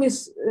can do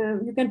this,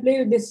 you can play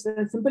with this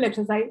simple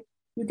exercise.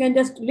 You can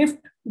just lift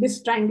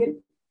this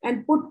triangle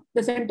and put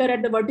the center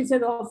at the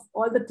vertices of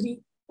all the 3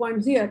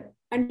 points here,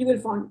 and you will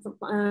form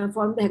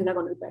the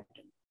hexagonal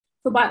pattern.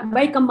 So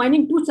by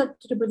combining 2 such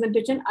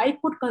representation, I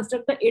could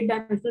construct the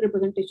 8-dimensional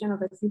representation of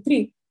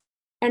SU3.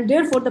 And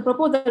therefore, the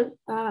proposal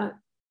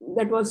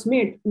that was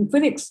made in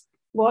physics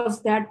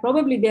was that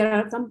probably there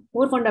are some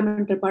more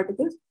fundamental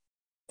particles,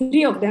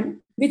 3 of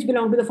them, which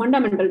belong to the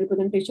fundamental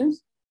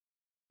representations.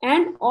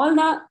 And all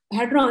the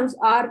hadrons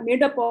are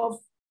made up of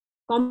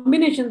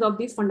combinations of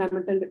these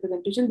fundamental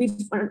representations,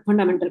 these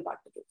fundamental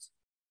particles.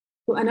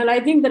 So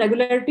analyzing the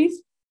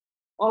regularities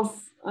of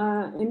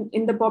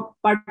in the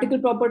particle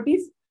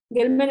properties,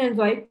 Gell-Mann and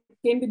Zweig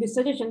came to this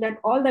suggestion that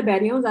all the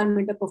baryons are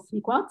made up of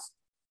 3 quarks.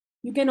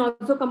 You can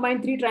also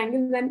combine 3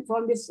 triangles and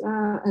form these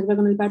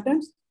hexagonal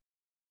patterns.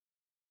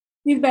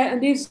 These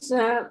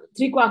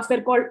 3 quarks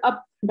were called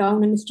up,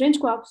 down, and strange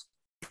quarks.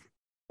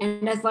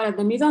 And as far as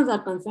the mesons are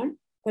concerned,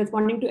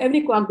 corresponding to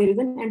every quark, there is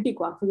an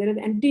anti-quark. So there is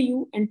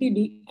anti-U,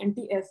 anti-D,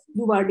 anti-S,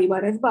 U bar, D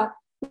bar, S bar.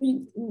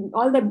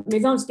 All the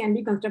mesons can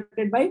be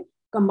constructed by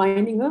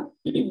combining a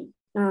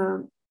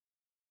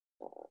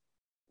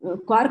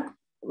quark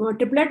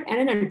triplet and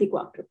an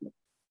anti-quark triplet.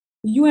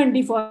 U and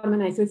D form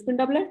an isospin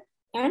doublet,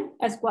 and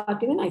S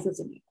quark is an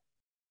isosceles.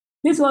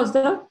 This was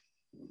the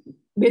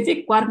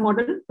basic quark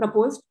model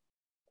proposed.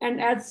 And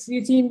as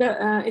you see in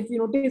the, if you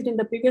noticed in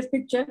the previous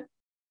picture,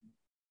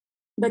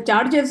 the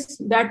charges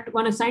that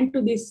one assigned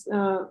to these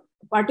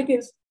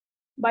particles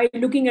by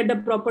looking at the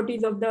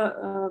properties of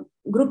the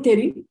group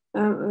theory,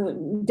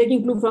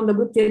 taking clue from the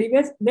group theory,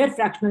 were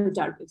fractional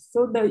charges.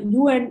 So the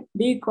U and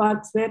D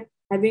quarks were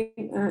having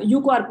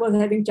U quark was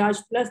having charge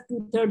plus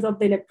 2/3 of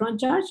the electron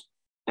charge,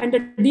 and the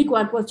D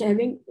quark was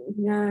having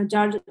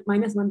charge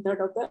minus 1/3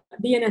 of the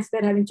D and S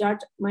pair having charge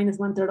minus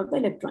 1/3 of the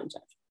electron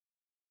charge.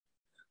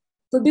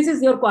 So this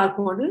is your quark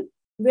model,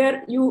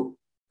 where you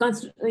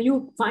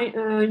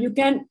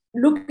can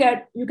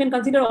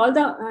consider all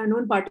the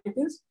known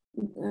particles.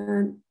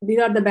 These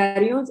are the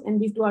baryons,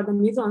 and these two are the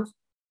mesons,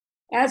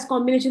 as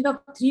combinations of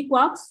 3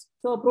 quarks.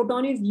 So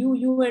proton is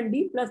U, and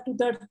D plus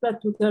 2/3 plus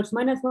 2/3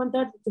 minus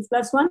 1/3, which is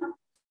plus 1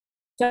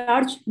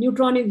 charge.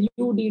 Neutron is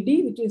U, D, D,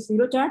 which is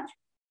 0 charge.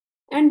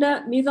 And the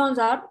mesons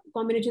are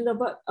combinations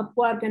of a up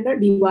quark and a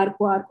D bar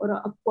quark, or a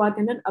up quark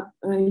and an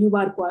U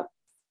bar quark.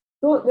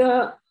 So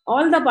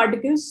all the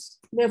particles,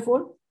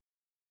 therefore,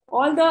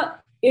 all the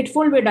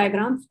eightfold way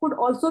diagrams could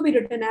also be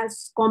written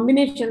as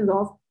combinations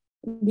of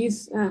these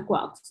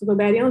quarks. So the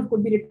baryons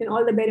could be written,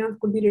 all the baryons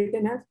could be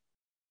written as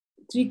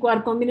 3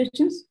 quark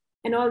combinations,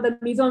 and all the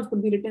mesons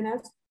could be written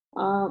as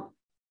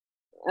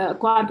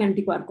quark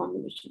anti-quark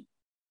combination.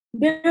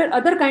 There are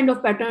other kind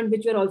of patterns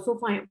which were also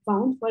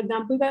found. For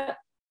example,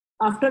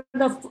 after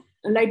the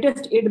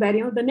lightest 8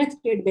 baryons, the next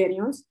 8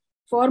 baryons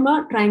form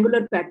a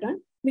triangular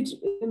pattern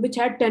which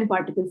had 10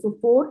 particles. So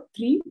 4,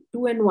 3,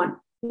 2, and 1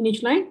 in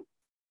each line.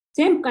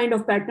 Same kind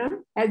of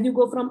pattern. As you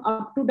go from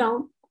up to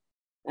down,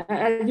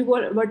 as you go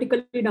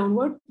vertically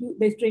downward,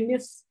 the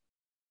strangeness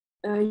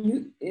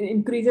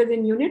increases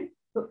in unit.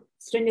 So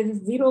strangeness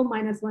is 0,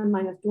 minus 1,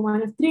 minus 2,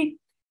 minus 3.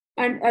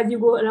 And as you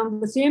go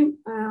along the same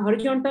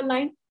horizontal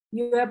line,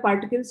 you have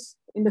particles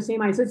in the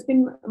same isospin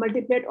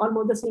multiplied,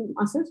 almost the same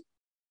masses.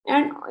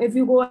 And if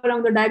you go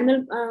along the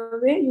diagonal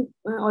way,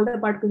 all the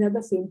particles have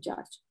the same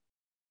charge.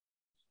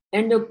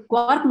 And the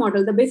quark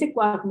model, the basic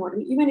quark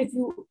model, even if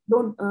you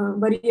don't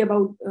worry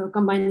about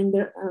combining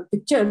the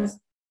pictures,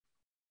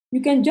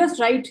 you can just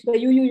write the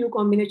UUU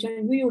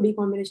combination, UUD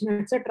combination,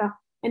 etc.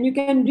 And you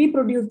can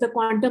reproduce the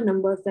quantum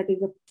numbers, that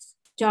is the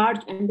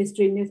charge and the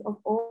strangeness of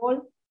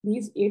all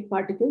these 8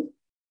 particles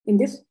in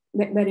this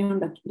baryon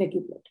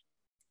decuplet.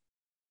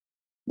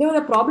 There was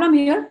a problem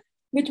here,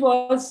 which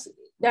was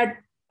that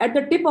at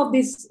the tip of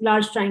this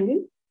large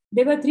triangle,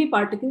 there were 3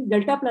 particles,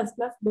 delta plus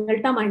plus,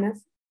 delta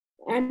minus,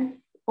 and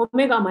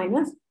omega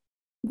minus,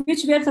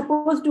 which were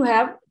supposed to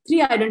have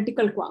 3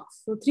 identical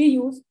quarks. So 3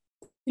 U's,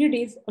 3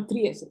 D's, or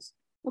 3 S's.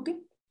 Okay,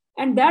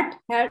 and that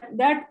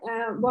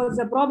was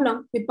a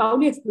problem with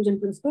Pauli exclusion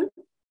principle,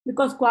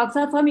 because quarks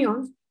are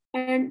fermions,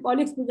 and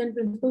Pauli exclusion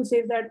principle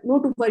says that no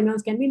 2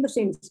 fermions can be in the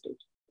same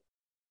state.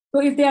 So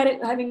if they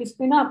are having a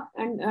spin up,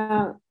 and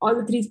all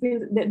the 3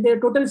 spins, their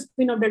total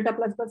spin of delta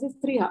plus plus is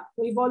 3 half.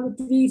 So if all the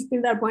 3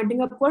 spins are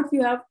pointing upwards,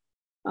 you have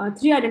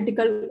 3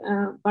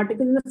 identical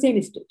particles in the same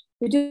state,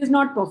 which is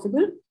not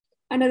possible.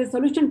 And as a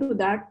solution to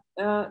that,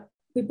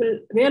 people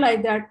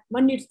realize that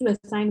one needs to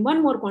assign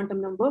one more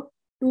quantum number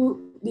to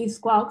these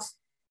quarks,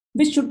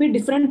 which should be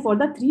different for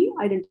the 3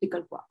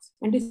 identical quarks.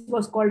 And this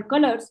was called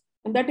colors.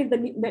 And that is the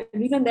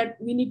reason that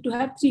we need to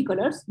have 3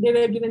 colors. They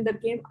were given the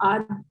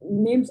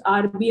names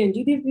R, B, and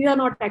G. These are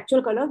not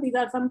actual colors. These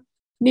are some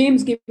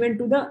names given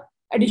to the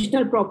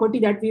additional property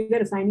that we were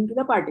assigning to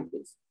the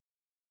particles.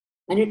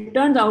 And it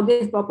turns out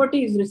this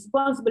property is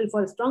responsible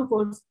for strong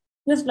force,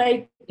 just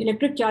like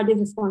electric charge is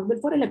responsible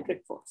for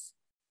electric force.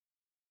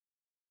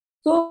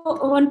 So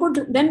one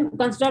could then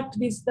construct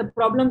the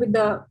problem with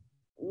the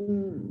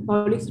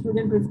Pauli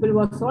exclusion principle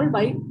was solved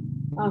by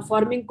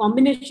forming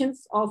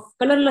combinations of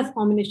colorless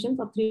combinations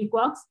of 3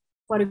 quarks.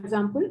 For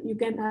example, you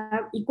can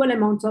have equal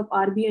amounts of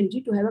R, B, and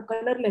G to have a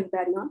colorless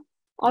baryon,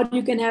 or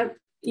you can have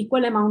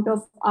equal amount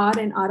of R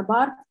and R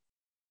bar.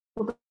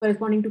 So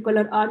corresponding to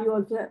color R, you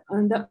also have,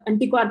 the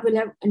antiquark will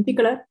have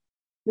anticolor,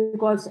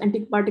 because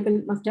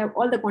antiparticle must have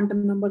all the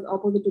quantum numbers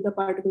opposite to the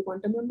particle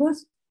quantum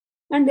numbers.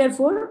 And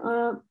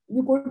therefore,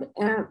 you could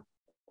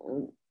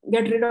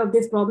get rid of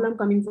this problem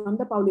coming from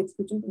the Pauli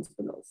exclusion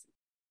principle also.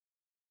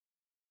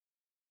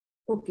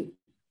 Okay,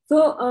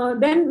 so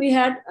then we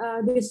had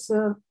this.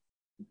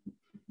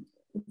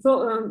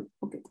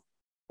 Okay,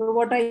 so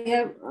what I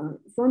have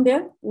shown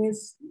there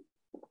is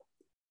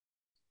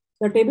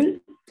the table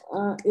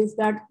is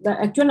that the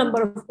actual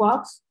number of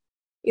quarks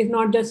is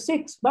not just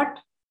 6, but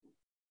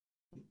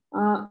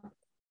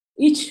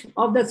each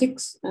of the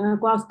 6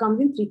 quarks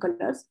comes in 3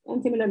 colors,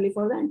 and similarly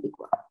for the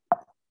antiquark.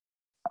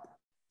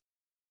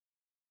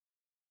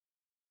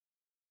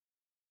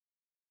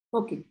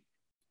 Okay.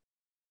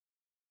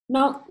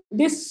 Now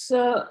this,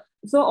 so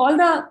all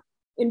the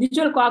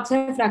individual quarks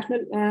have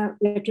fractional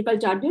electrical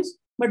charges,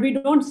 but we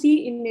don't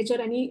see in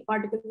nature any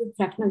particles with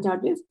fractional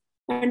charges,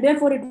 and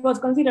therefore it was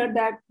considered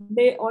that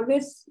they are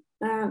always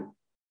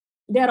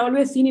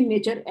seen in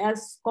nature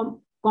as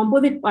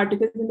composite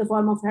particles in the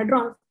form of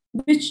hadrons,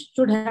 which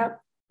should have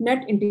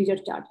net integer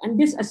charge. And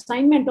this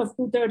assignment of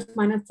 2/3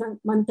 minus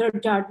 1/3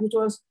 charge, which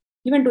was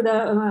given to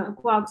the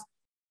quarks,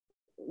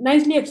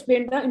 nicely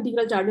explained the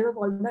integral charges of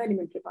all the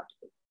elementary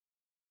particles.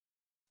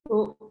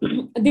 So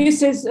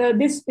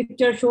this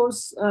picture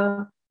shows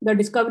the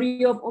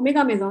discovery of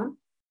omega meson.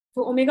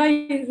 So omega,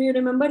 if you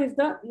remember, is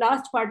the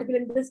last particle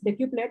in this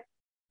decuplet,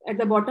 at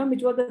the bottom,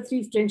 which was the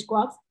 3 strange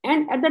quarks.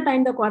 And at the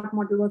time the quark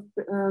model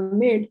was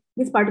made,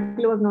 this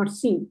particle was not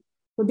seen.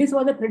 So this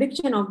was a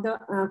prediction of the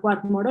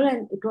quark model,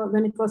 and it was,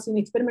 when it was seen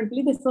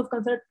experimentally, this was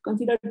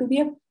considered to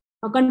be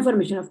a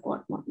confirmation of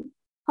quark model.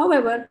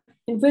 However,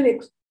 in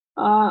physics,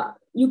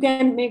 you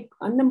can make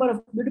a number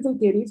of beautiful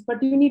theories,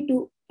 but you need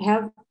to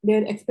have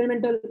their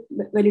experimental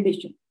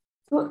validation.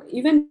 So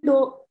even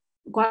though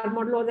quark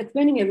model was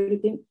explaining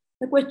everything,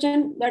 the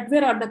question that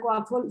where are the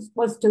quarks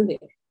was still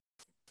there.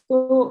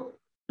 So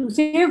to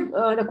save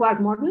the quark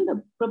model,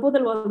 the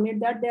proposal was made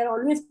that they are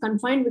always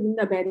confined within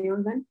the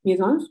baryons and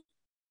mesons.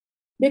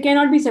 They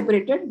cannot be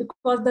separated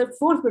because the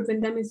force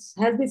between them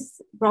has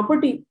this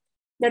property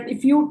that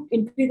if you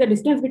increase the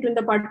distance between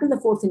the particles, the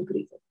force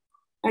increases.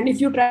 And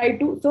if you try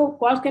to, so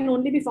quarks can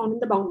only be found in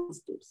the bound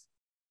states.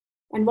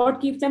 And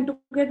what keeps them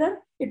together?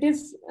 It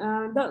is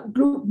the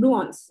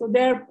gluons. So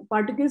there are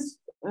particles,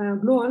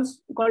 gluons,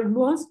 called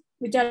gluons,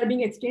 which are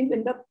being exchanged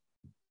when the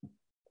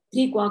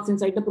 3 quarks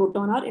inside the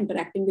proton are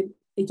interacting with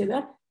each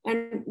other.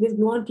 And this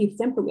gluon keeps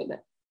them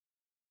together.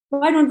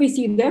 Why don't we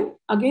see them?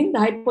 Again, the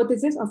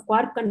hypothesis of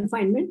quark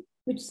confinement,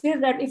 which says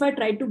that if I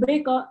try to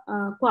break a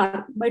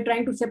quark by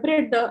trying to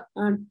separate the,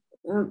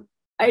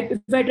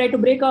 if I try to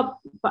break up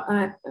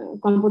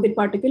composite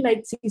particle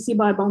like CC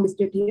bar bound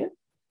state here,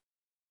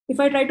 if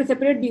I try to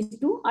separate these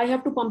two, I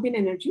have to pump in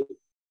energy.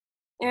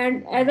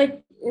 And as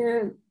I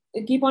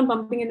keep on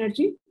pumping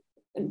energy,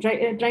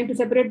 trying to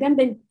separate them,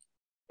 the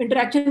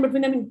interaction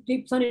between them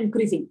keeps on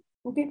increasing.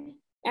 Okay,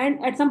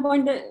 and at some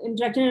point, the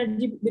interaction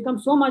energy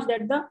becomes so much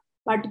that the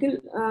particle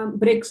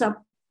breaks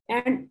up,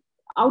 and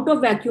out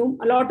of vacuum,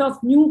 a lot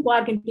of new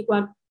quark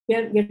antiquark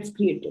pair gets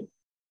created.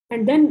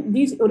 And then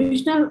these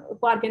original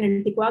quark and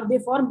antiquark, they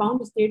form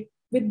bound state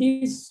with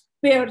these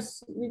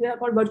pairs, which are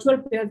called virtual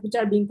pairs, which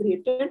are being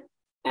created.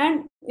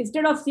 And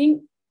instead of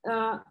seeing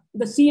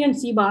the C and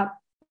C bar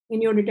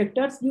in your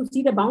detectors, you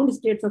see the bound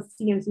states of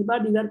C and C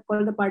bar. These are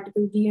called the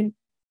particles D and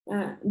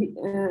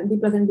D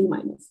plus and D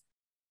minus.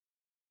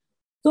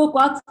 So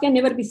quarks can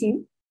never be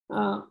seen.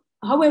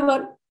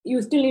 However, you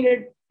still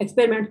needed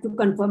experiments to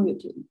confirm your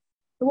theory.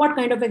 So what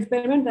kind of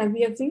experiments? As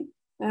we have seen,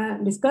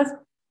 discussed,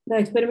 the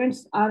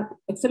experiments are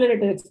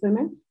accelerated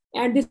experiment.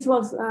 And this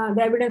was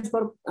the evidence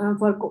for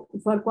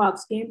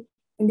quarks came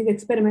in this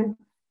experiment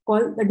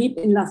called the deep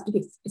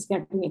inelastic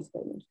scattering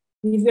experiment.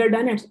 These were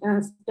done at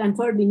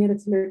Stanford Linear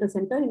Accelerator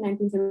Center in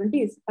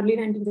 1970s, early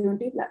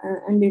 1970s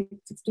and late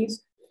 60s.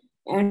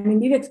 And in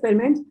these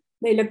experiments,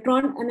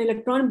 an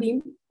electron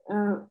beam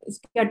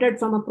scattered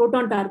from a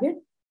proton target,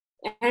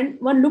 and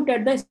one looked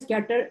at the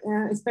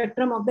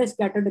spectrum of the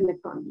scattered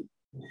electron beam.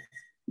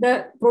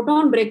 The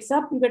proton breaks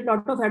up, you get a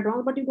lot of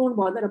hadrons, but you don't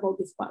bother about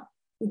this part.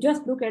 You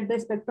just look at the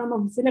spectrum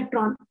of this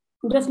electron,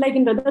 just like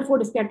in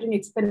Rutherford scattering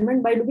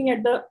experiment. By looking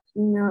at the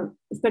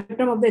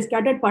spectrum of the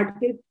scattered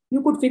particle,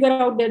 you could figure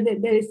out that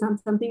there is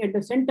something at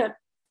the center.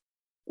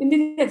 In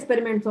these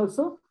experiments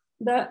also,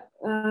 the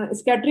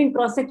scattering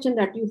cross-section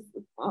that you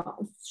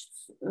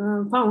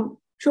found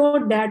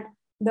showed that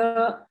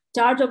the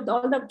charge of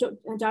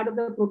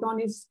the proton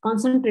is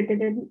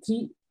concentrated at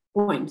 3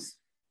 points,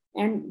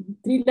 and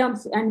 3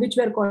 lumps, and which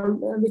were called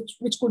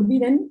which could be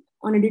then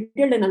on a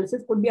detailed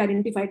analysis could be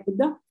identified with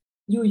the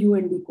U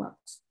and D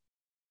quarks.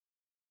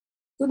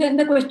 So then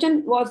the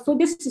question was, so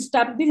these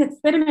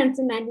experiments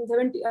in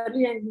 1970,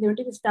 early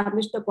 1970s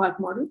established the quark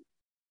model,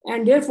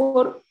 and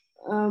therefore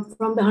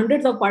from the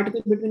hundreds of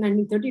particles between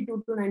 1932 to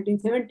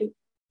 1970,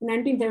 in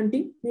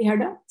 1970 we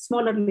had a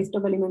smaller list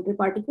of elementary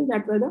particles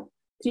that were the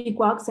 3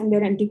 quarks and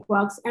their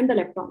antiquarks and the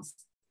leptons.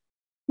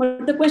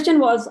 But the question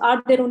was,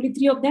 are there only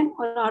 3 of them,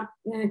 or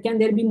can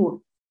there be more?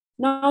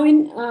 Now,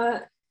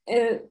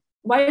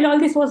 while all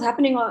this was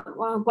happening,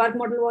 quark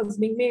model was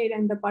being made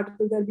and the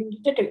particles were being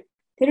detected,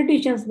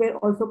 theoreticians were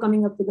also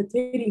coming up with the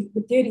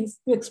theories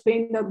to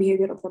explain the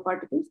behavior of the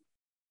particles.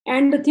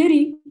 And the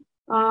theory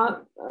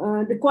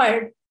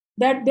required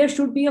that there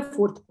should be a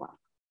 4th quark.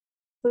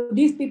 So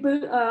these people,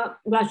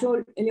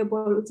 Glashow,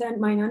 Eliopoulos,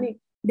 and Mainani,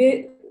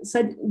 they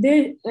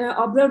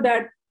observed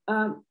that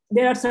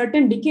there are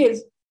certain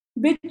decays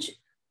which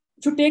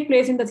should take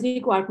place in the 3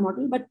 quark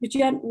model, but which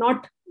are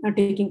not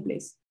taking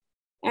place.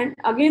 And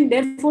again,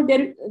 therefore,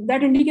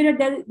 that indicated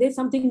that there's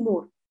something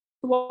more.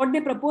 So what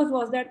they proposed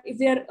was that if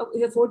there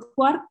is a 4th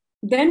quark,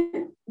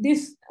 then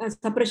this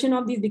suppression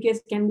of these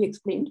decays can be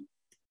explained.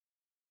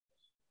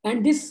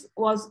 And this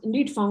was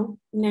indeed found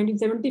in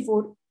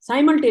 1974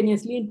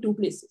 simultaneously in 2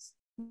 places.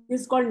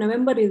 This is called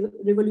November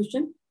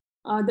Revolution.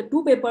 The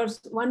 2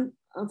 papers, one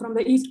from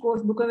the East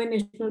Coast, Buchanan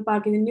National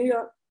Park is in New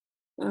York,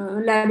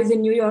 lab is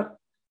in New York,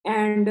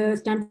 and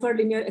Stanford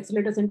Linear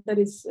Accelerator Center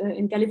is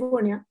in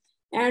California.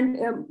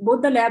 And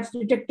both the labs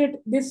detected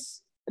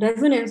this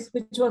resonance,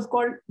 which was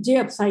called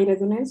J-psi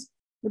resonance,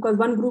 because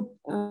one group,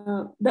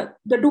 the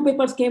 2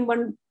 papers came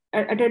one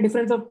at a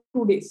difference of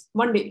 2 days,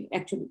 1 day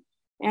actually.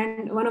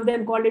 And one of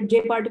them called it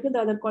J particle,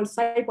 the other called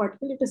psi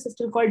particle. It is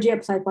still called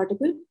J-psi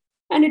particle.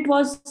 And it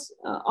was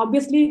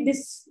obviously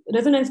this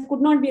resonance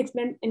could not be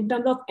explained in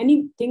terms of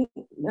anything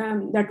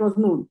that was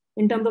known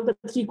in terms of the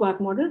 3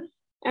 quark model.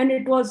 and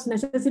it was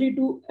necessary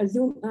to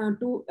assume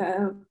to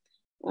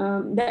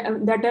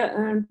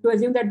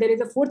assume that there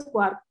is a fourth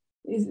quark,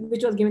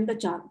 which was given the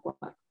charm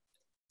quark.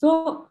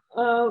 So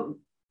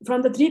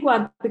from the 3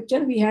 quark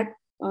picture, we had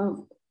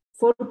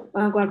 4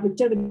 quark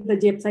picture with the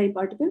J psi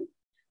particle,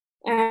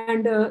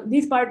 and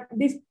these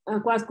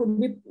quarks could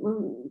be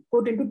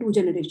put into 2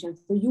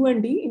 generations. So U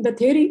and D in the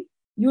theory,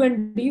 U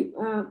and D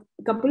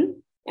couple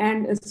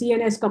and C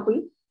and S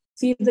couple.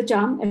 C is the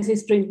charm, S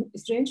is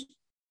strange.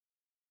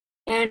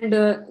 And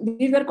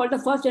these were called the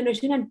first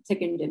generation and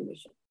second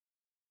generation.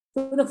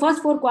 So the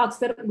first 4 quarks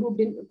were grouped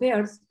in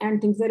pairs,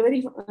 and things were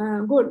very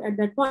good at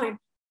that point.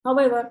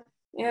 However,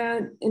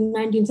 in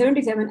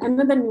 1977,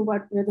 another new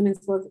resonance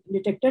was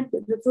detected.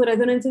 So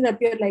resonances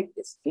appear like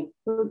this. Okay?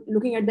 So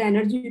looking at the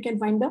energy, you can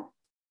find the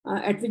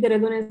at which the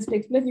resonance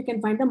takes place. You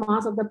can find the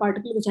mass of the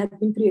particle which has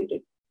been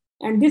created.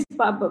 And this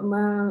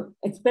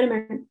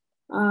experiment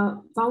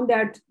found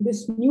that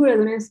this new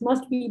resonance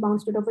must be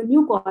bound state of a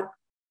new quark,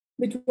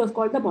 which was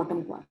called the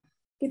bottom quark.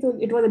 Okay, so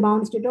it was a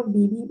bound state of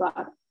BB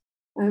bar,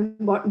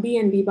 B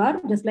and B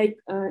bar, just like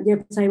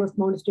J psi was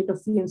bound state of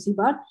C and C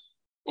bar,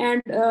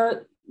 and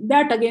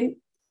that again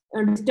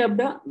disturbed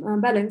the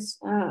balance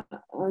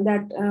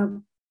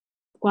that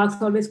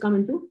quarks always come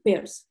into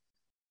pairs.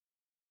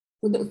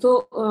 So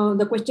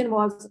the question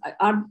was: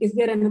 is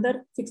there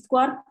another 6th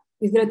quark?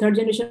 Is there a 3rd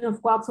generation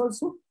of quarks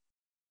also?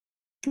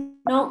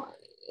 Now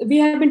we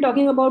have been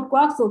talking about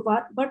quarks so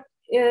far, but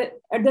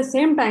at the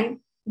same time,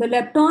 the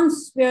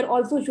leptons were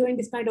also showing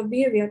this kind of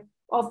behavior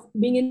of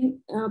being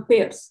in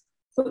pairs.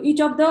 So each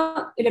of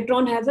the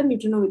electron has a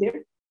neutrino with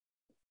it.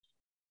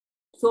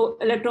 So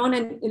electron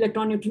and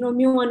electron neutrino,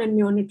 mu1 and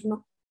mu1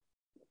 neutrino.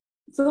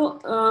 So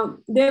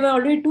there were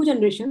already 2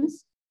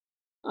 generations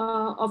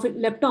of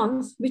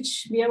leptons,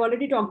 which we have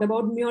already talked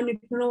about. Mu1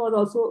 neutrino was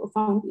also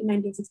found in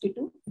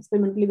 1962,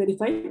 experimentally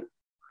verified.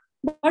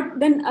 But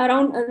then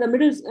around the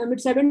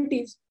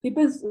mid-70s,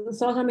 people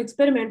saw some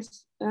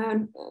experiments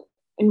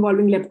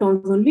involving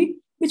leptons only,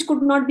 which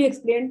could not be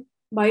explained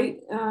by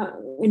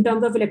in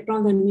terms of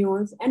electrons and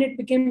muons, and it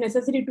became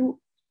necessary to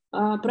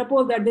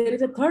propose that there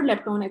is a 3rd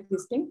lepton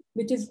existing,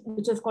 which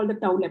is called the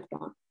tau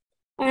lepton.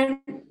 And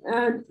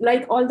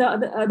like all the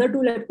other 2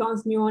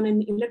 leptons, muon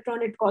and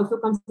electron, it also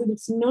comes with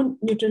its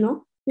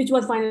neutrino, which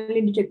was finally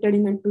detected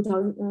in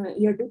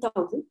year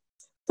 2000.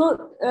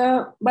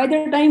 So by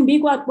the time B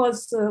quark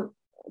was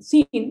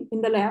seen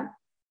in the lab,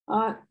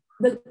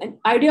 the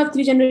idea of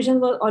 3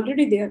 generations was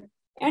already there,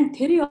 and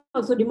theory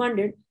also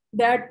demanded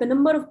that the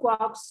number of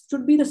quarks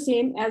should be the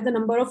same as the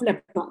number of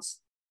leptons.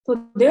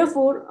 So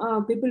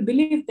therefore, people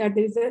believe that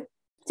there is a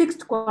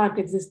 6th quark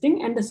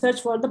existing, and the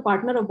search for the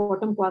partner of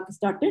bottom quark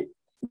started.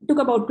 It took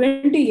about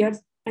 20 years,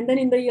 and then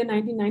in the year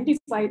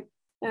 1995,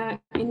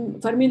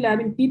 in Fermi lab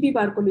in PP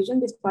bar collision,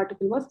 this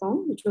particle was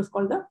found, which was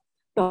called the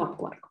top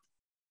quark.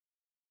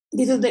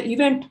 This is the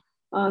event.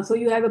 So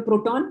you have a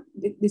proton.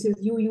 This is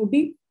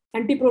UUD.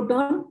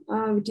 Antiproton,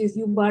 which is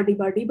U bar D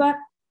bar D bar,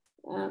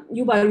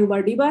 U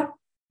bar D bar.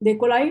 They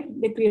collide.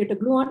 They create a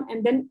gluon,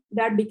 and then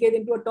that decays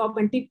into a top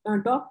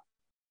top.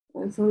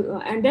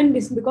 And then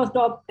this, because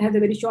top has a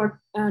very short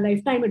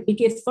lifetime, it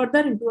decays further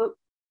into a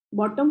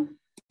bottom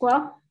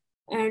quark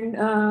and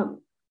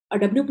a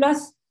W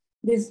plus.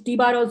 This T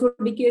bar also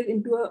decays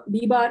into a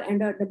B bar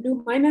and a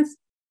W minus.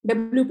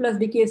 W plus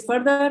decays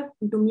further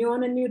into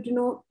muon and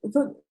neutrino.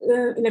 So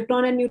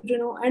electron and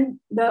neutrino, and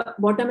the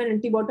bottom and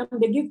anti-bottom,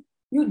 they give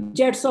you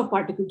jets of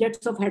particles,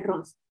 jets of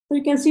hadrons. So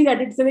you can see that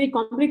it's a very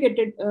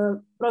complicated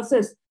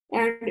process,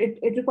 and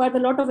it requires a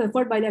lot of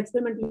effort by the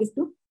experimentalists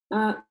to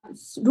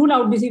rule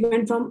out this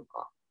event from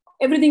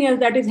everything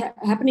else that is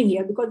happening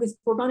here, because this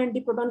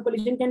proton-antiproton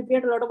collision can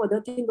create a lot of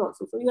other things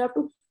also. So you have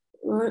to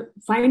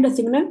find a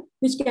signal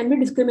which can be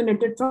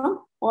discriminated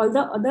from all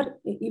the other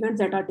events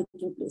that are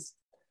taking place.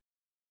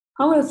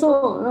 However,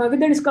 so with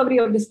the discovery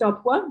of this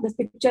top quark, this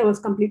picture was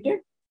completed,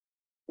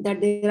 that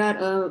there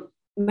are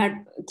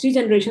 3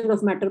 generations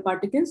of matter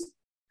particles.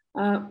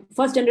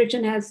 First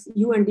generation has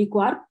U and D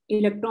quark,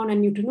 electron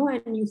and neutrino,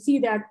 and you see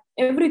that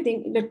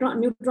everything, electron,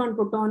 neutron,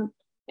 proton,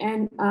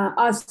 and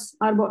us,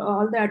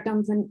 all the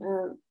atoms and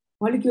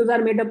molecules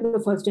are made up of the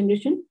first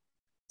generation.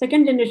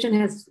 Second generation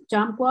has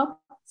charm quark,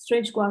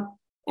 strange quark,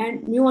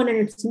 and muon and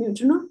its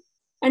neutrino.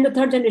 And the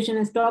 3rd generation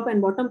has top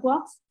and bottom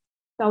quarks,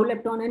 tau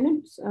lepton and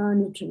its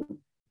neutrino.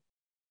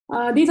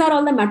 These are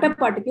all the matter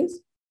particles.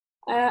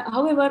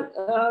 However,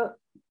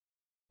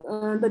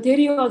 the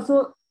theory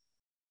also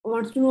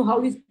wants to know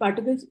how these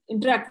particles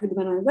interact with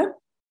one another.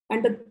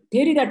 And the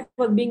theory that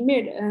was being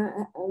made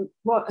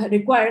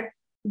required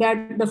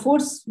that the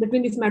force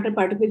between these matter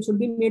particles should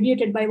be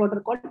mediated by what are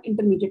called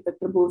intermediate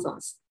vector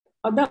bosons,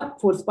 or the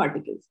force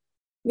particles.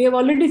 We have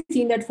already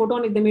seen that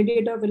photon is the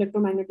mediator of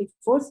electromagnetic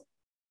force.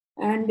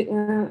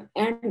 And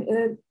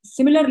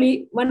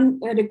similarly, one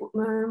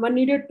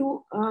needed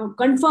to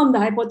confirm the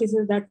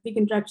hypothesis that weak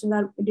interactions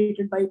are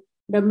mediated by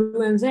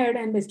W and Z,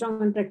 and the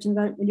strong interactions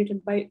are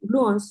mediated by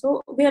gluons.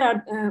 So there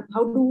are,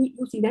 how do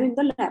you see them in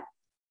the lab?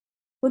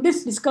 So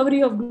this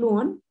discovery of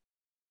gluon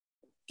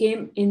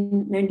came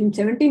in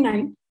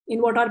 1979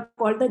 in what are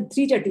called the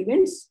three-jet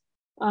events.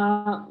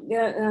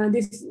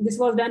 This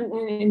was done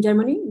in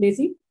Germany,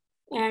 Lacy,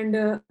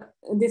 and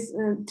this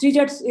three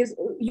jets is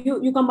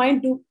you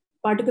combine two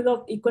particles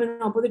of equal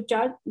and opposite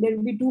charge. There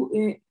will be two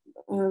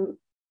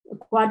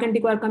quark and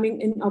antiquark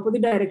coming in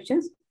opposite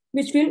directions,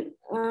 which will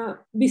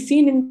be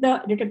seen in the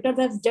detectors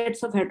as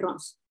jets of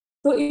hadrons.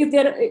 So if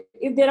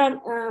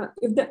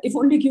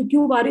only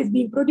q bar is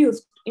being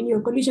produced in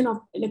your collision of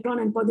electron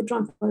and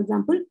positron, for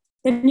example,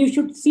 then you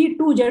should see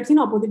two jets in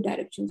opposite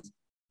directions.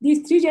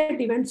 These three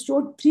jet events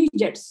showed three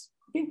jets,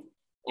 okay?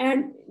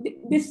 And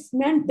this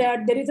meant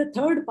that there is a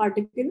third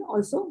particle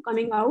also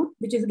coming out,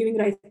 which is giving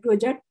rise to a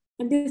jet.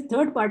 And this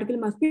third particle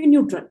must be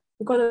neutral,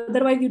 because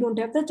otherwise you don't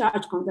have the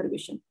charge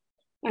conservation.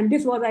 And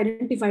this was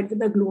identified with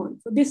the gluon.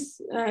 So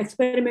this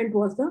experiment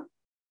was the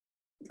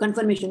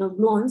confirmation of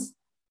gluons.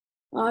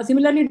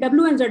 Similarly,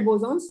 W and Z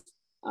bosons,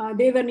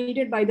 they were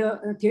needed by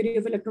the theory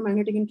of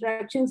electromagnetic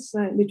interactions,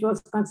 which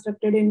was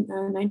constructed in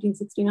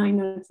 1969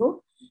 or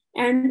so.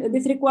 And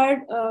this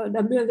required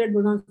W and Z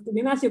bosons to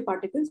be massive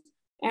particles.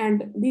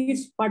 And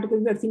these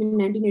particles were seen in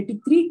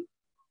 1983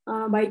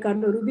 by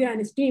Carlo Rubbia and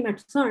his team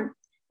at CERN.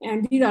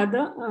 And these are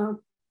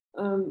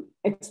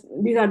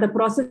the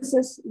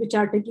processes which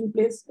are taking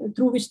place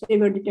through which they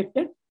were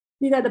detected.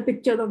 These are the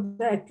pictures of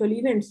the actual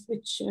events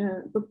which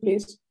took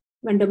place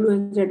when W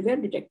and Z were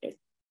detected.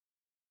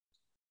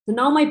 So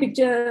now my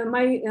picture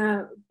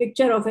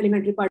of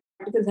elementary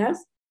particles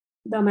has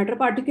the matter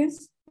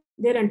particles,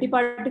 their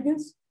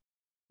antiparticles,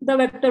 the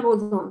vector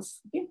bosons,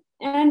 okay?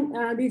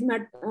 And these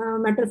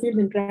matter fields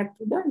interact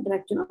with the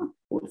interaction of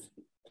force,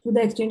 through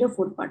the exchange of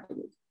force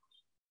particles.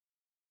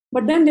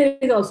 But then there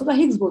is also the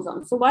Higgs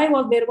boson. So why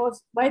there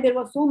was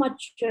so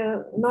much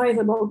noise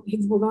about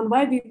Higgs boson?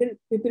 Why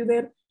people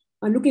were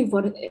looking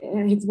for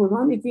Higgs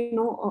boson if we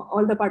know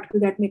all the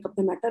particles that make up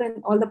the matter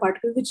and all the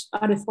particles which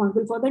are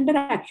responsible for the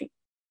interaction?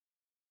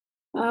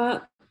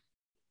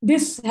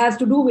 This has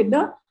to do with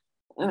the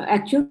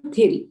actual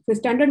theory. The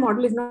standard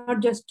model is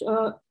not just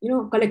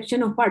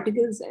collection of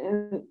particles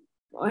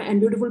and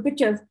beautiful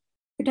pictures.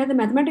 It has a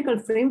mathematical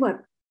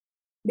framework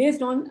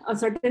based on a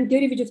certain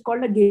theory which is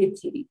called a gauge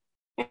theory.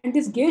 And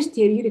this gauge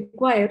theory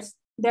requires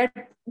that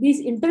these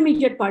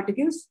intermediate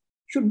particles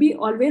should be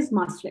always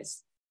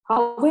massless.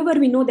 However,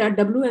 we know that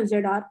W and Z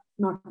are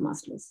not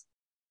massless.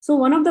 So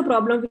one of the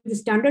problems with the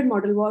standard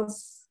model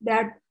was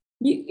that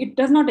it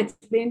does not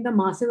explain the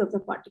masses of the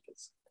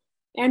particles.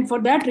 And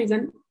for that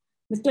reason,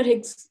 Mr.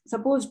 Higgs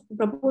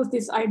proposed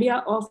this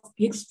idea of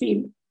Higgs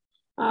field,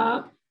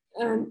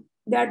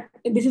 that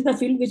this is the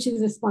field which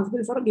is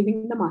responsible for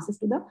giving the masses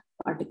to the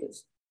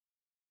particles.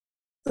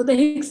 So the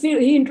Higgs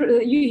field,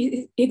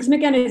 Higgs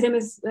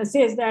mechanism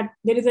says that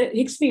there is a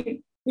Higgs field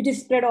which is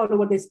spread all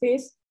over the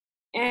space,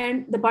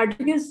 and the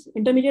particles,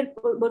 intermediate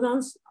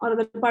bosons or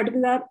the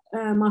particles are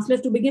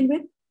massless to begin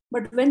with,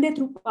 but when they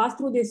pass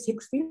through this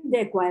Higgs field,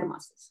 they acquire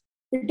masses.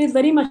 It is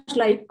very much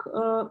like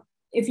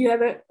if you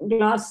have a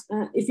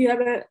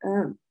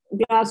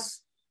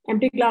glass,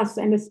 empty glass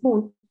and a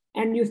spoon,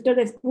 and you stir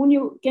the spoon,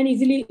 you can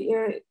easily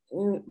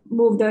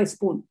move the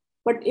spoon.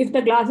 But if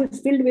the glass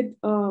is filled with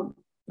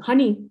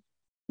honey,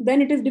 then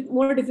it is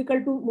more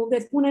difficult to move the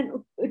spoon,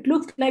 and it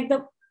looks like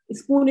the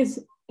spoon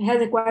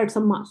has acquired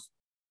some mass.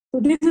 So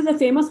this is a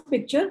famous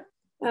picture.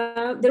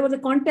 There was a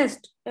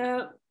contest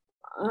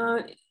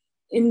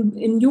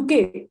in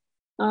UK.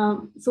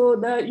 So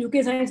the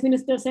UK science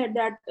minister said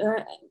that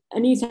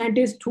any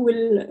scientist who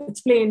will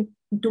explain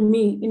to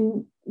me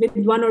with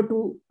one or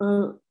two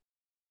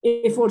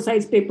A4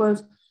 size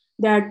papers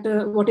that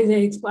what is a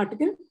Higgs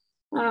particle,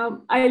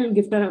 I'll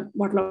give a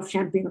bottle of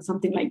champagne or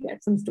something like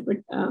that, some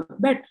stupid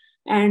bet.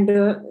 And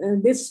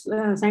this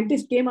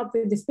scientist came up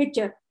with this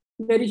picture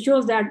where he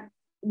shows that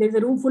there's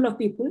a room full of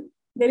people.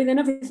 There is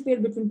enough space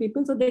between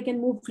people so they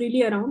can move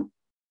freely around.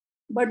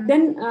 But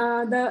then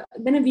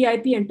a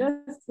VIP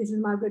enters. This is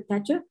Margaret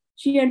Thatcher.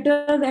 She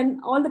enters and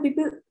all the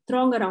people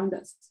throng around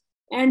us.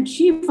 And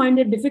she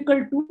finds it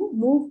difficult to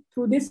move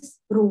through this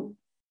room.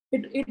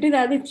 It is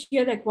as if she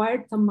has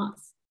acquired some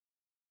mass.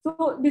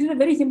 So this is a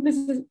very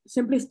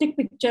simplistic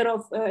picture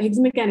of Higgs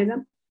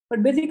mechanism.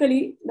 But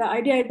basically, the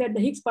idea is that the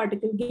Higgs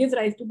particle gives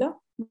rise to the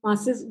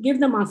masses, gives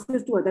the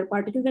masses to other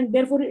particles, and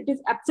therefore it is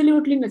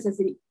absolutely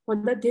necessary for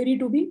the theory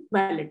to be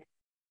valid.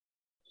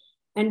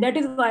 And that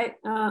is why,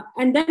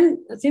 and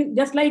then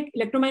just like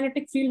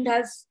electromagnetic field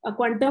has a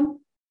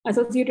quantum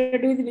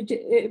associated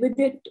with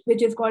it,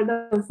 which is called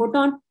the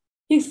photon,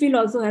 Higgs field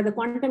also has a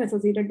quantum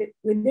associated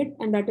with it,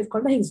 and that is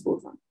called the Higgs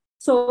boson.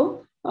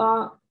 So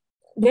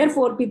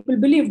therefore, people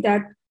believe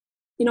that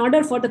in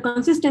order for the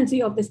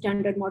consistency of the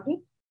standard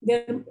model,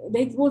 the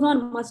Higgs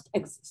boson must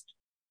exist.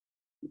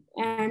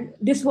 And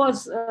this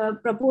was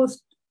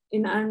proposed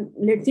in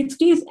late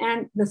 60s,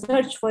 and the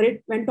search for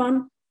it went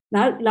on.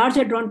 Large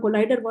Hadron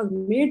Collider was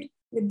made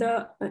with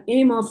the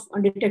aim of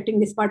detecting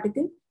this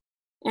particle.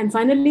 And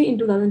finally, in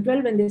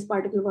 2012, when this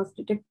particle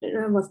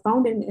was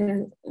found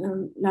in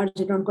Large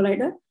Hadron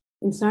Collider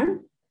in CERN,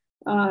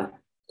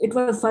 it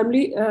was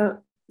firmly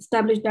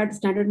established that the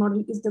standard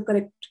model is the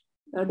correct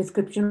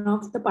description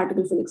of the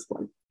particle physics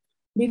world.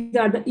 These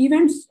are the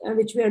events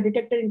which were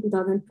detected in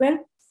 2012.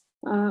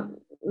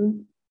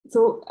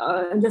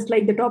 Just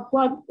like the top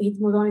quark, Higgs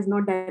boson is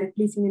not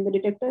directly seen in the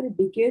detector, it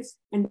decays,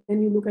 and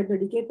then you look at the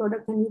decay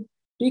product and you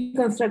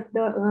reconstruct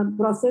the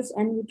process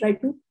and you try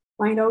to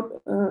find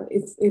out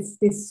if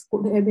this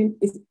could have been,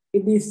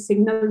 if these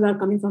signals are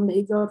coming from the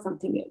Higgs or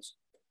something else.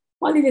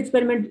 All these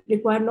experiments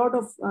require a lot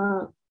of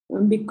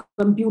big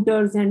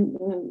computers and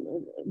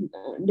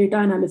data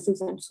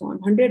analysis and so on.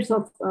 Hundreds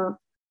of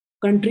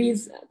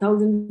countries,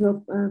 thousands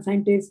of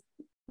scientists,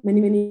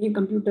 many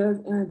computers,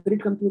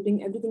 grid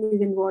computing, everything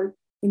is involved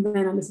in the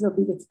analysis of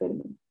these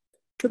experiments.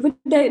 So with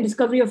the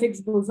discovery of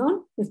Higgs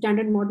boson, the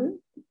standard model,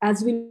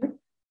 as we know,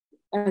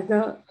 as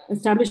the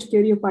established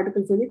theory of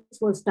particle physics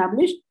was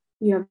established,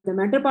 you have the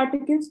matter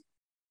particles,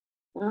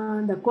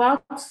 the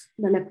quarks,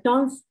 the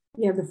leptons,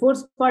 you have the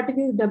force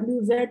particles,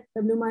 W, Z,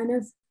 W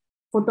minus,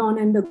 photon,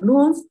 and the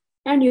gluons,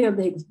 and you have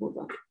the Higgs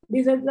boson.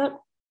 These are the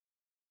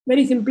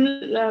very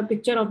simple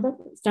picture of the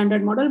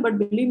standard model, but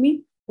believe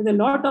me, there's a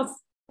lot of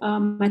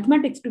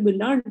mathematics to be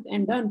learned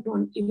and done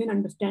to even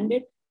understand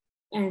it.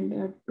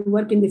 And to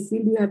work in this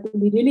field, you have to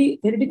be really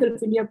theoretical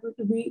field, you have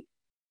to be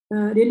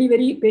really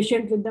very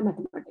patient with the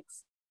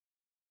mathematics.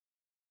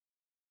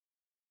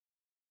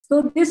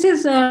 So this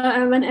is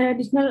an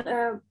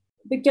additional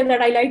picture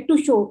that I like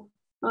to show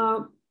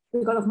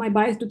because of my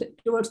bias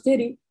towards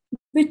theory,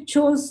 which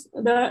shows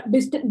the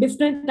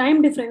different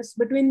time difference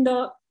between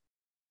the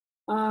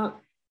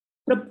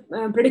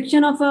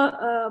prediction of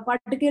a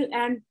particle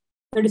and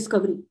the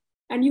discovery.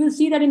 And you will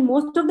see that in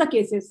most of the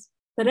cases,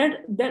 the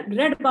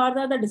red bars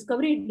are the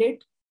discovery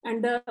date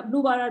and the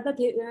blue bar are the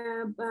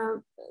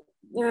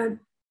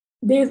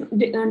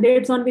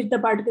dates on which the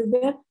particles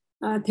were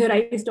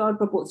theorized or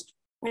proposed.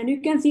 And you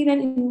can see that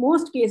in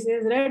most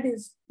cases, red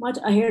is much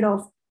ahead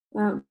of,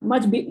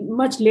 much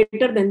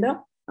later than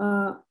the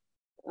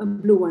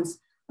blue ones.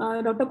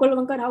 Dr.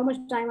 Kolvankar, how much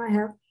time I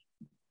have?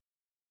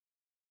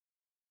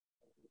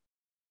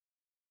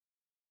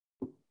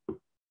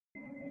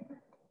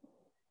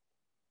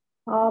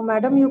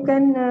 Madam, you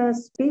can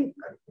speak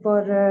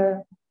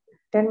for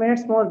 10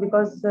 minutes more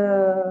because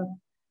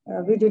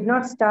we did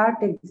not start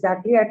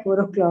exactly at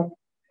 4 o'clock,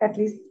 at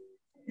least.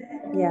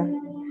 Yeah.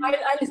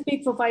 I'll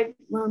speak for 5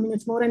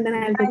 minutes more and then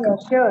I'll take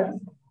it. Sure.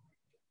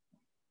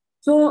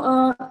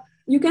 So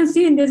you can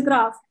see in this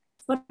graph,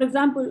 for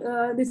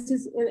example, this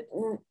is,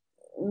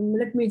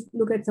 let me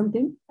look at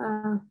something.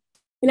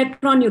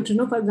 Electron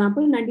neutrino, for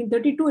example, in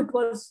 1932, it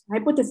was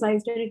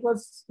hypothesized and it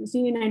was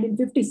seen in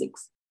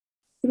 1956.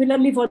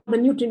 Similarly, for the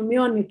neutrino,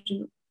 muon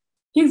neutrino.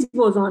 Higgs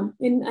boson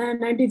in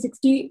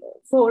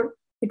 1964,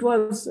 it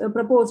was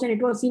proposed and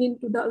it was seen in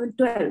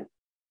 2012.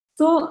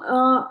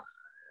 So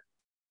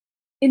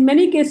in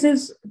many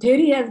cases,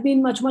 theory has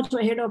been much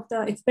ahead of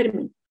the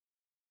experiment.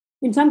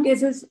 In some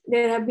cases,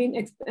 there have been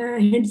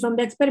hints from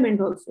the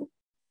experiment also.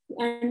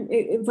 And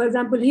for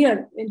example,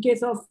 here, in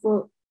case of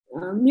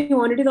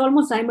muon, it is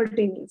almost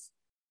simultaneous.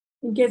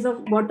 In case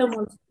of bottom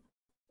also,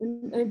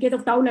 in case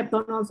of tau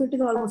lepton also, it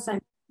is almost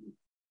simultaneous.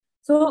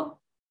 So,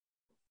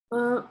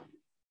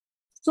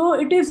 so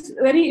it is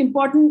very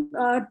important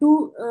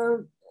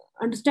to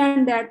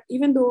understand that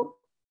even though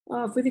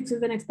physics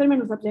is an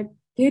experimental subject,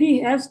 theory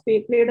has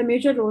played a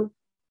major role,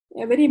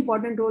 a very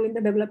important role in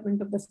the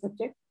development of the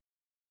subject.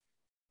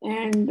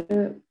 And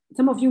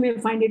some of you may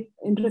find it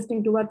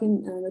interesting to work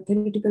in the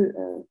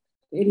theoretical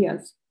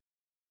areas.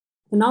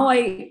 So now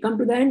I come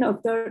to the end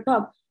of the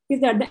talk,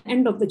 is at the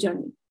end of the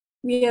journey.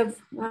 We have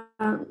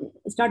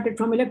started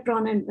from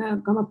electron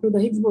and come up to the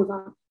Higgs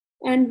boson.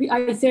 And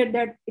I said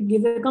that it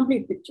gives a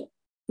complete picture.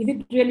 Is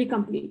it really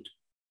complete?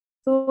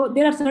 So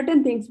there are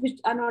certain things which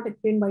are not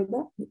explained by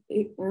the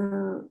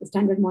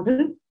standard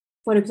model.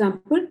 For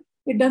example,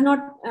 it does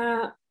not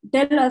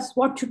tell us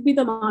what should be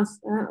the mass,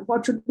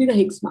 what should be the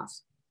Higgs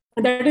mass.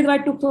 And that is why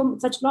it took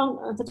such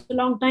a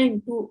long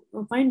time to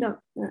find the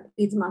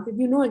Higgs mass. If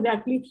you know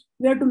exactly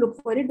where to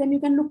look for it, then you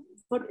can look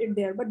for it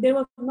there. But there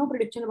was no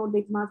prediction about the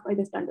Higgs mass by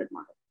the standard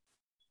model.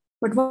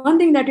 But one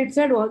thing that it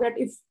said was that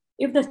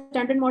if the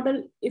standard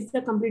model is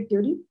the complete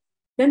theory,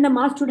 then the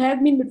mass should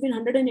have been between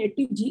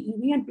 180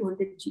 GeV and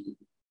 200 GeV.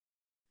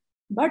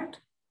 But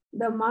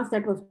the mass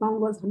that was found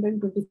was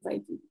 125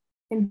 GeV.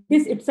 And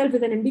this itself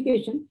is an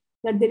indication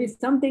that there is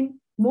something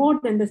more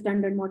than the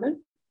standard model.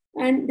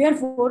 And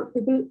therefore,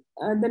 people,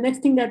 the next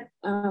thing that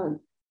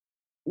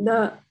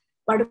the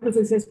particle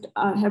physicists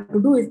have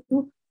to do is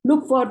to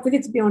look for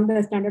physics beyond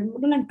the standard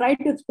model and try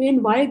to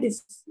explain why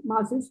this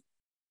mass is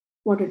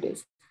what it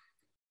is.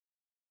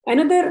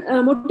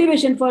 Another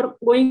motivation for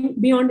going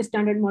beyond the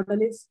standard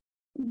model is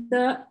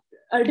the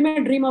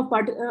ultimate dream of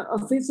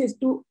physics is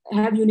to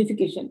have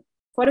unification.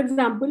 For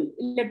example,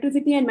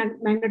 electricity and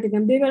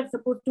magnetism, they were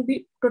supposed to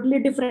be totally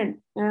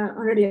different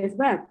 100 years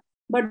back.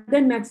 But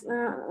then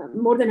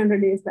more than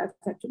 100 years back,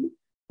 actually.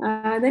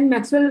 Then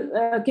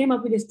Maxwell came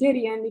up with this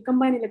theory and he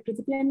combined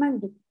electricity and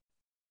magnetism.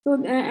 So,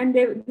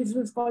 this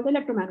was called the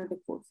electromagnetic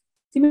force.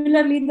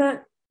 Similarly,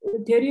 the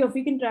theory of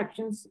weak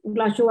interactions,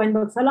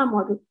 Glashow-Weinberg-Salam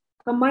model,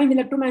 combines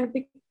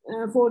electromagnetic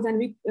force and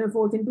weak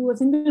force into a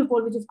single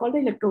force, which is called the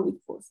electroweak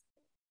force.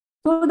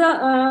 So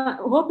the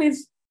hope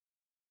is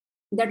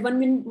that one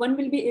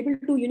will be able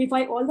to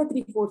unify all the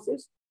three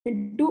forces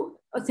into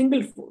a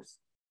single force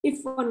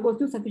if one goes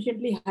to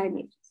sufficiently high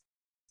energies.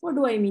 What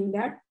do I mean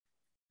that?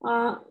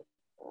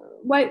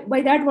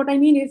 By that, what I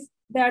mean is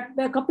that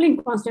the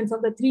coupling constants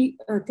of the three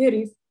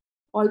theories,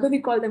 although we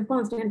call them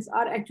constants,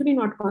 are actually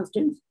not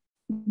constants.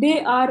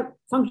 They are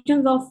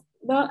functions of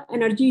the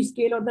energy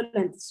scale or the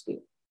length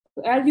scale.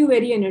 So as you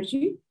vary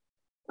energy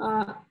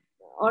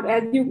or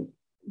as you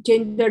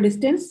change the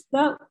distance,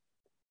 the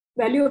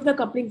value of the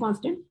coupling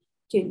constant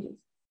changes.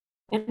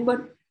 And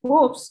one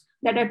hopes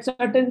that at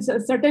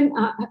certain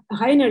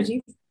high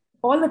energies,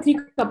 all the three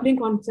coupling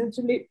constants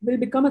will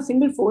become a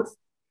single force,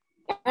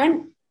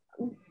 and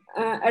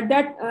at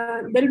that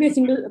there will be a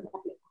single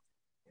coupling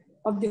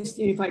of this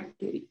unified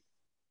theory.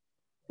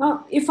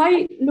 Now, if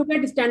I look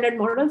at the standard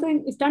model, so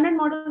in standard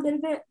model, there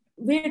is a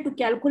way to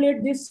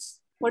calculate this,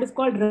 what is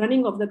called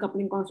running of the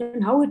coupling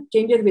constant, how it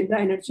changes with the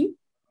energy.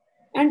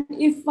 And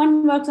if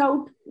one works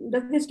out,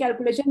 does this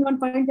calculation, one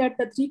finds that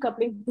the three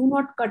couplings do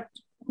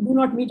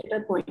not meet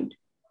at a point.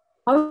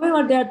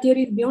 However, there are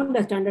theories beyond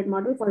the standard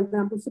model, for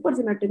example,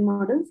 supersymmetric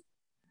models,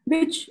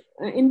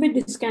 in which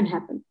this can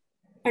happen.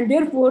 And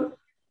therefore,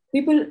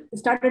 people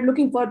started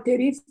looking for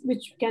theories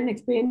which can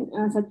explain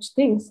such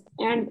things.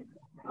 And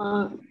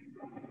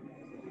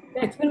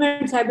the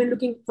experiments have been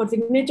looking for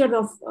signatures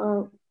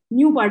of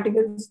new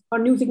particles or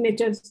new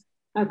signatures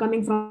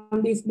coming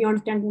from these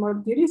beyond standard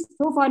model theories.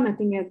 So far,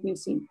 nothing has been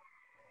seen.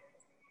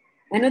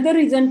 Another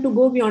reason to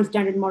go beyond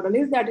standard model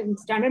is that in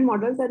standard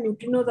models, the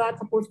neutrinos are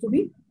supposed to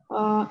be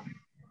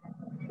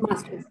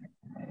masters.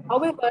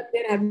 However,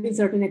 there have been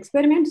certain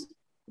experiments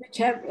which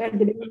have, at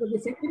the beginning of the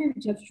century,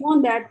 which have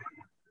shown that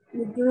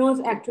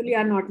neutrinos actually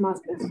are not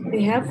masters.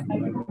 They have,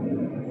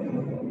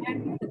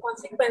 and the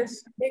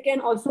consequence, they can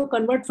also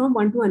convert from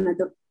one to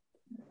another.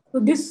 So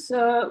this,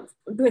 to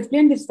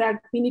explain this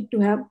fact, we need to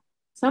have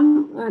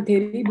some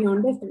theory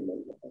beyond the standard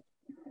model.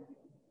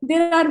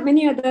 There are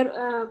many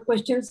other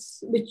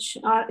questions which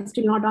are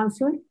still not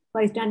answered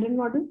by standard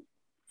model.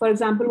 For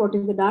example, what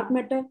is the dark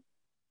matter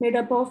made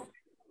up of?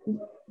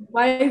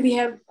 Why we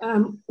have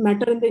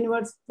matter in the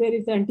universe? Where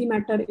is the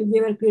antimatter? If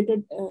they were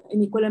created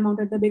in equal amount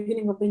at the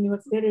beginning of the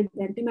universe, where did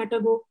the antimatter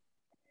go?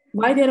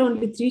 Why there are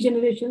only 3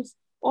 generations?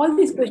 All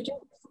these questions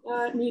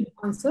need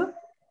answer.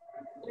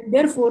 And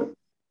therefore,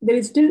 there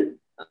is still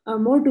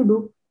more to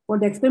do for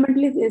the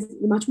experimentalists. There is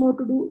much more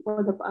to do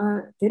for the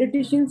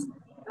theoreticians,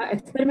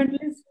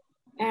 experimentalists,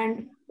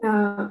 and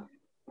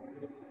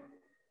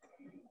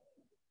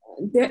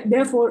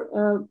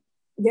therefore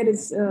there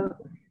is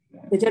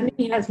the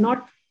journey has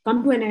not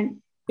come to an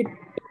end. It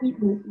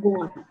will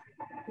go on.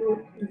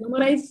 So to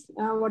summarize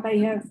what I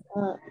have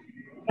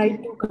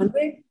tried to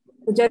convey,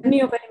 the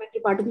journey of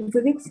elementary particle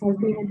physics has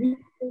been a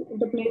beautiful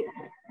interplay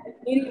of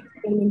theory,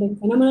 experiment, and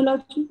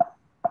phenomenology.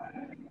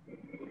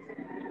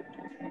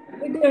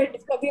 With the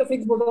discovery of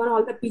Higgs boson,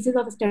 all the pieces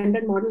of a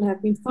standard model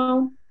have been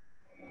found.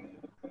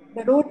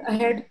 The road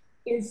ahead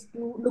is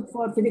to look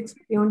for physics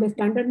beyond the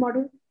standard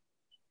model.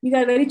 These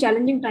are very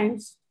challenging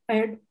times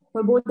ahead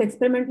for both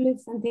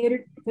experimentalists and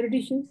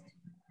theoreticians.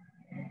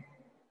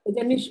 The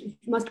journey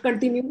must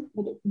continue.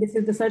 This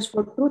is the search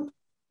for truth.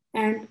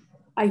 And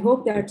I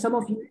hope that some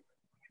of you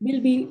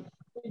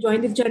will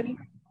join this journey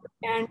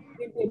and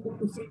will be able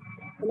to see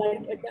the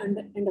light at the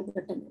end of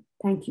the tunnel.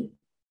 Thank you.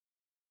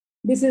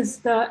 This is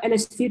the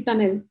LHC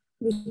tunnel,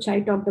 which I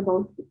talked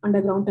about,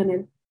 underground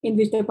tunnel, in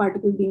which the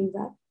particle beams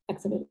are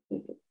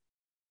accelerated.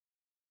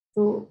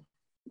 So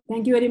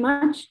thank you very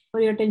much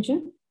for your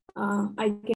attention. I can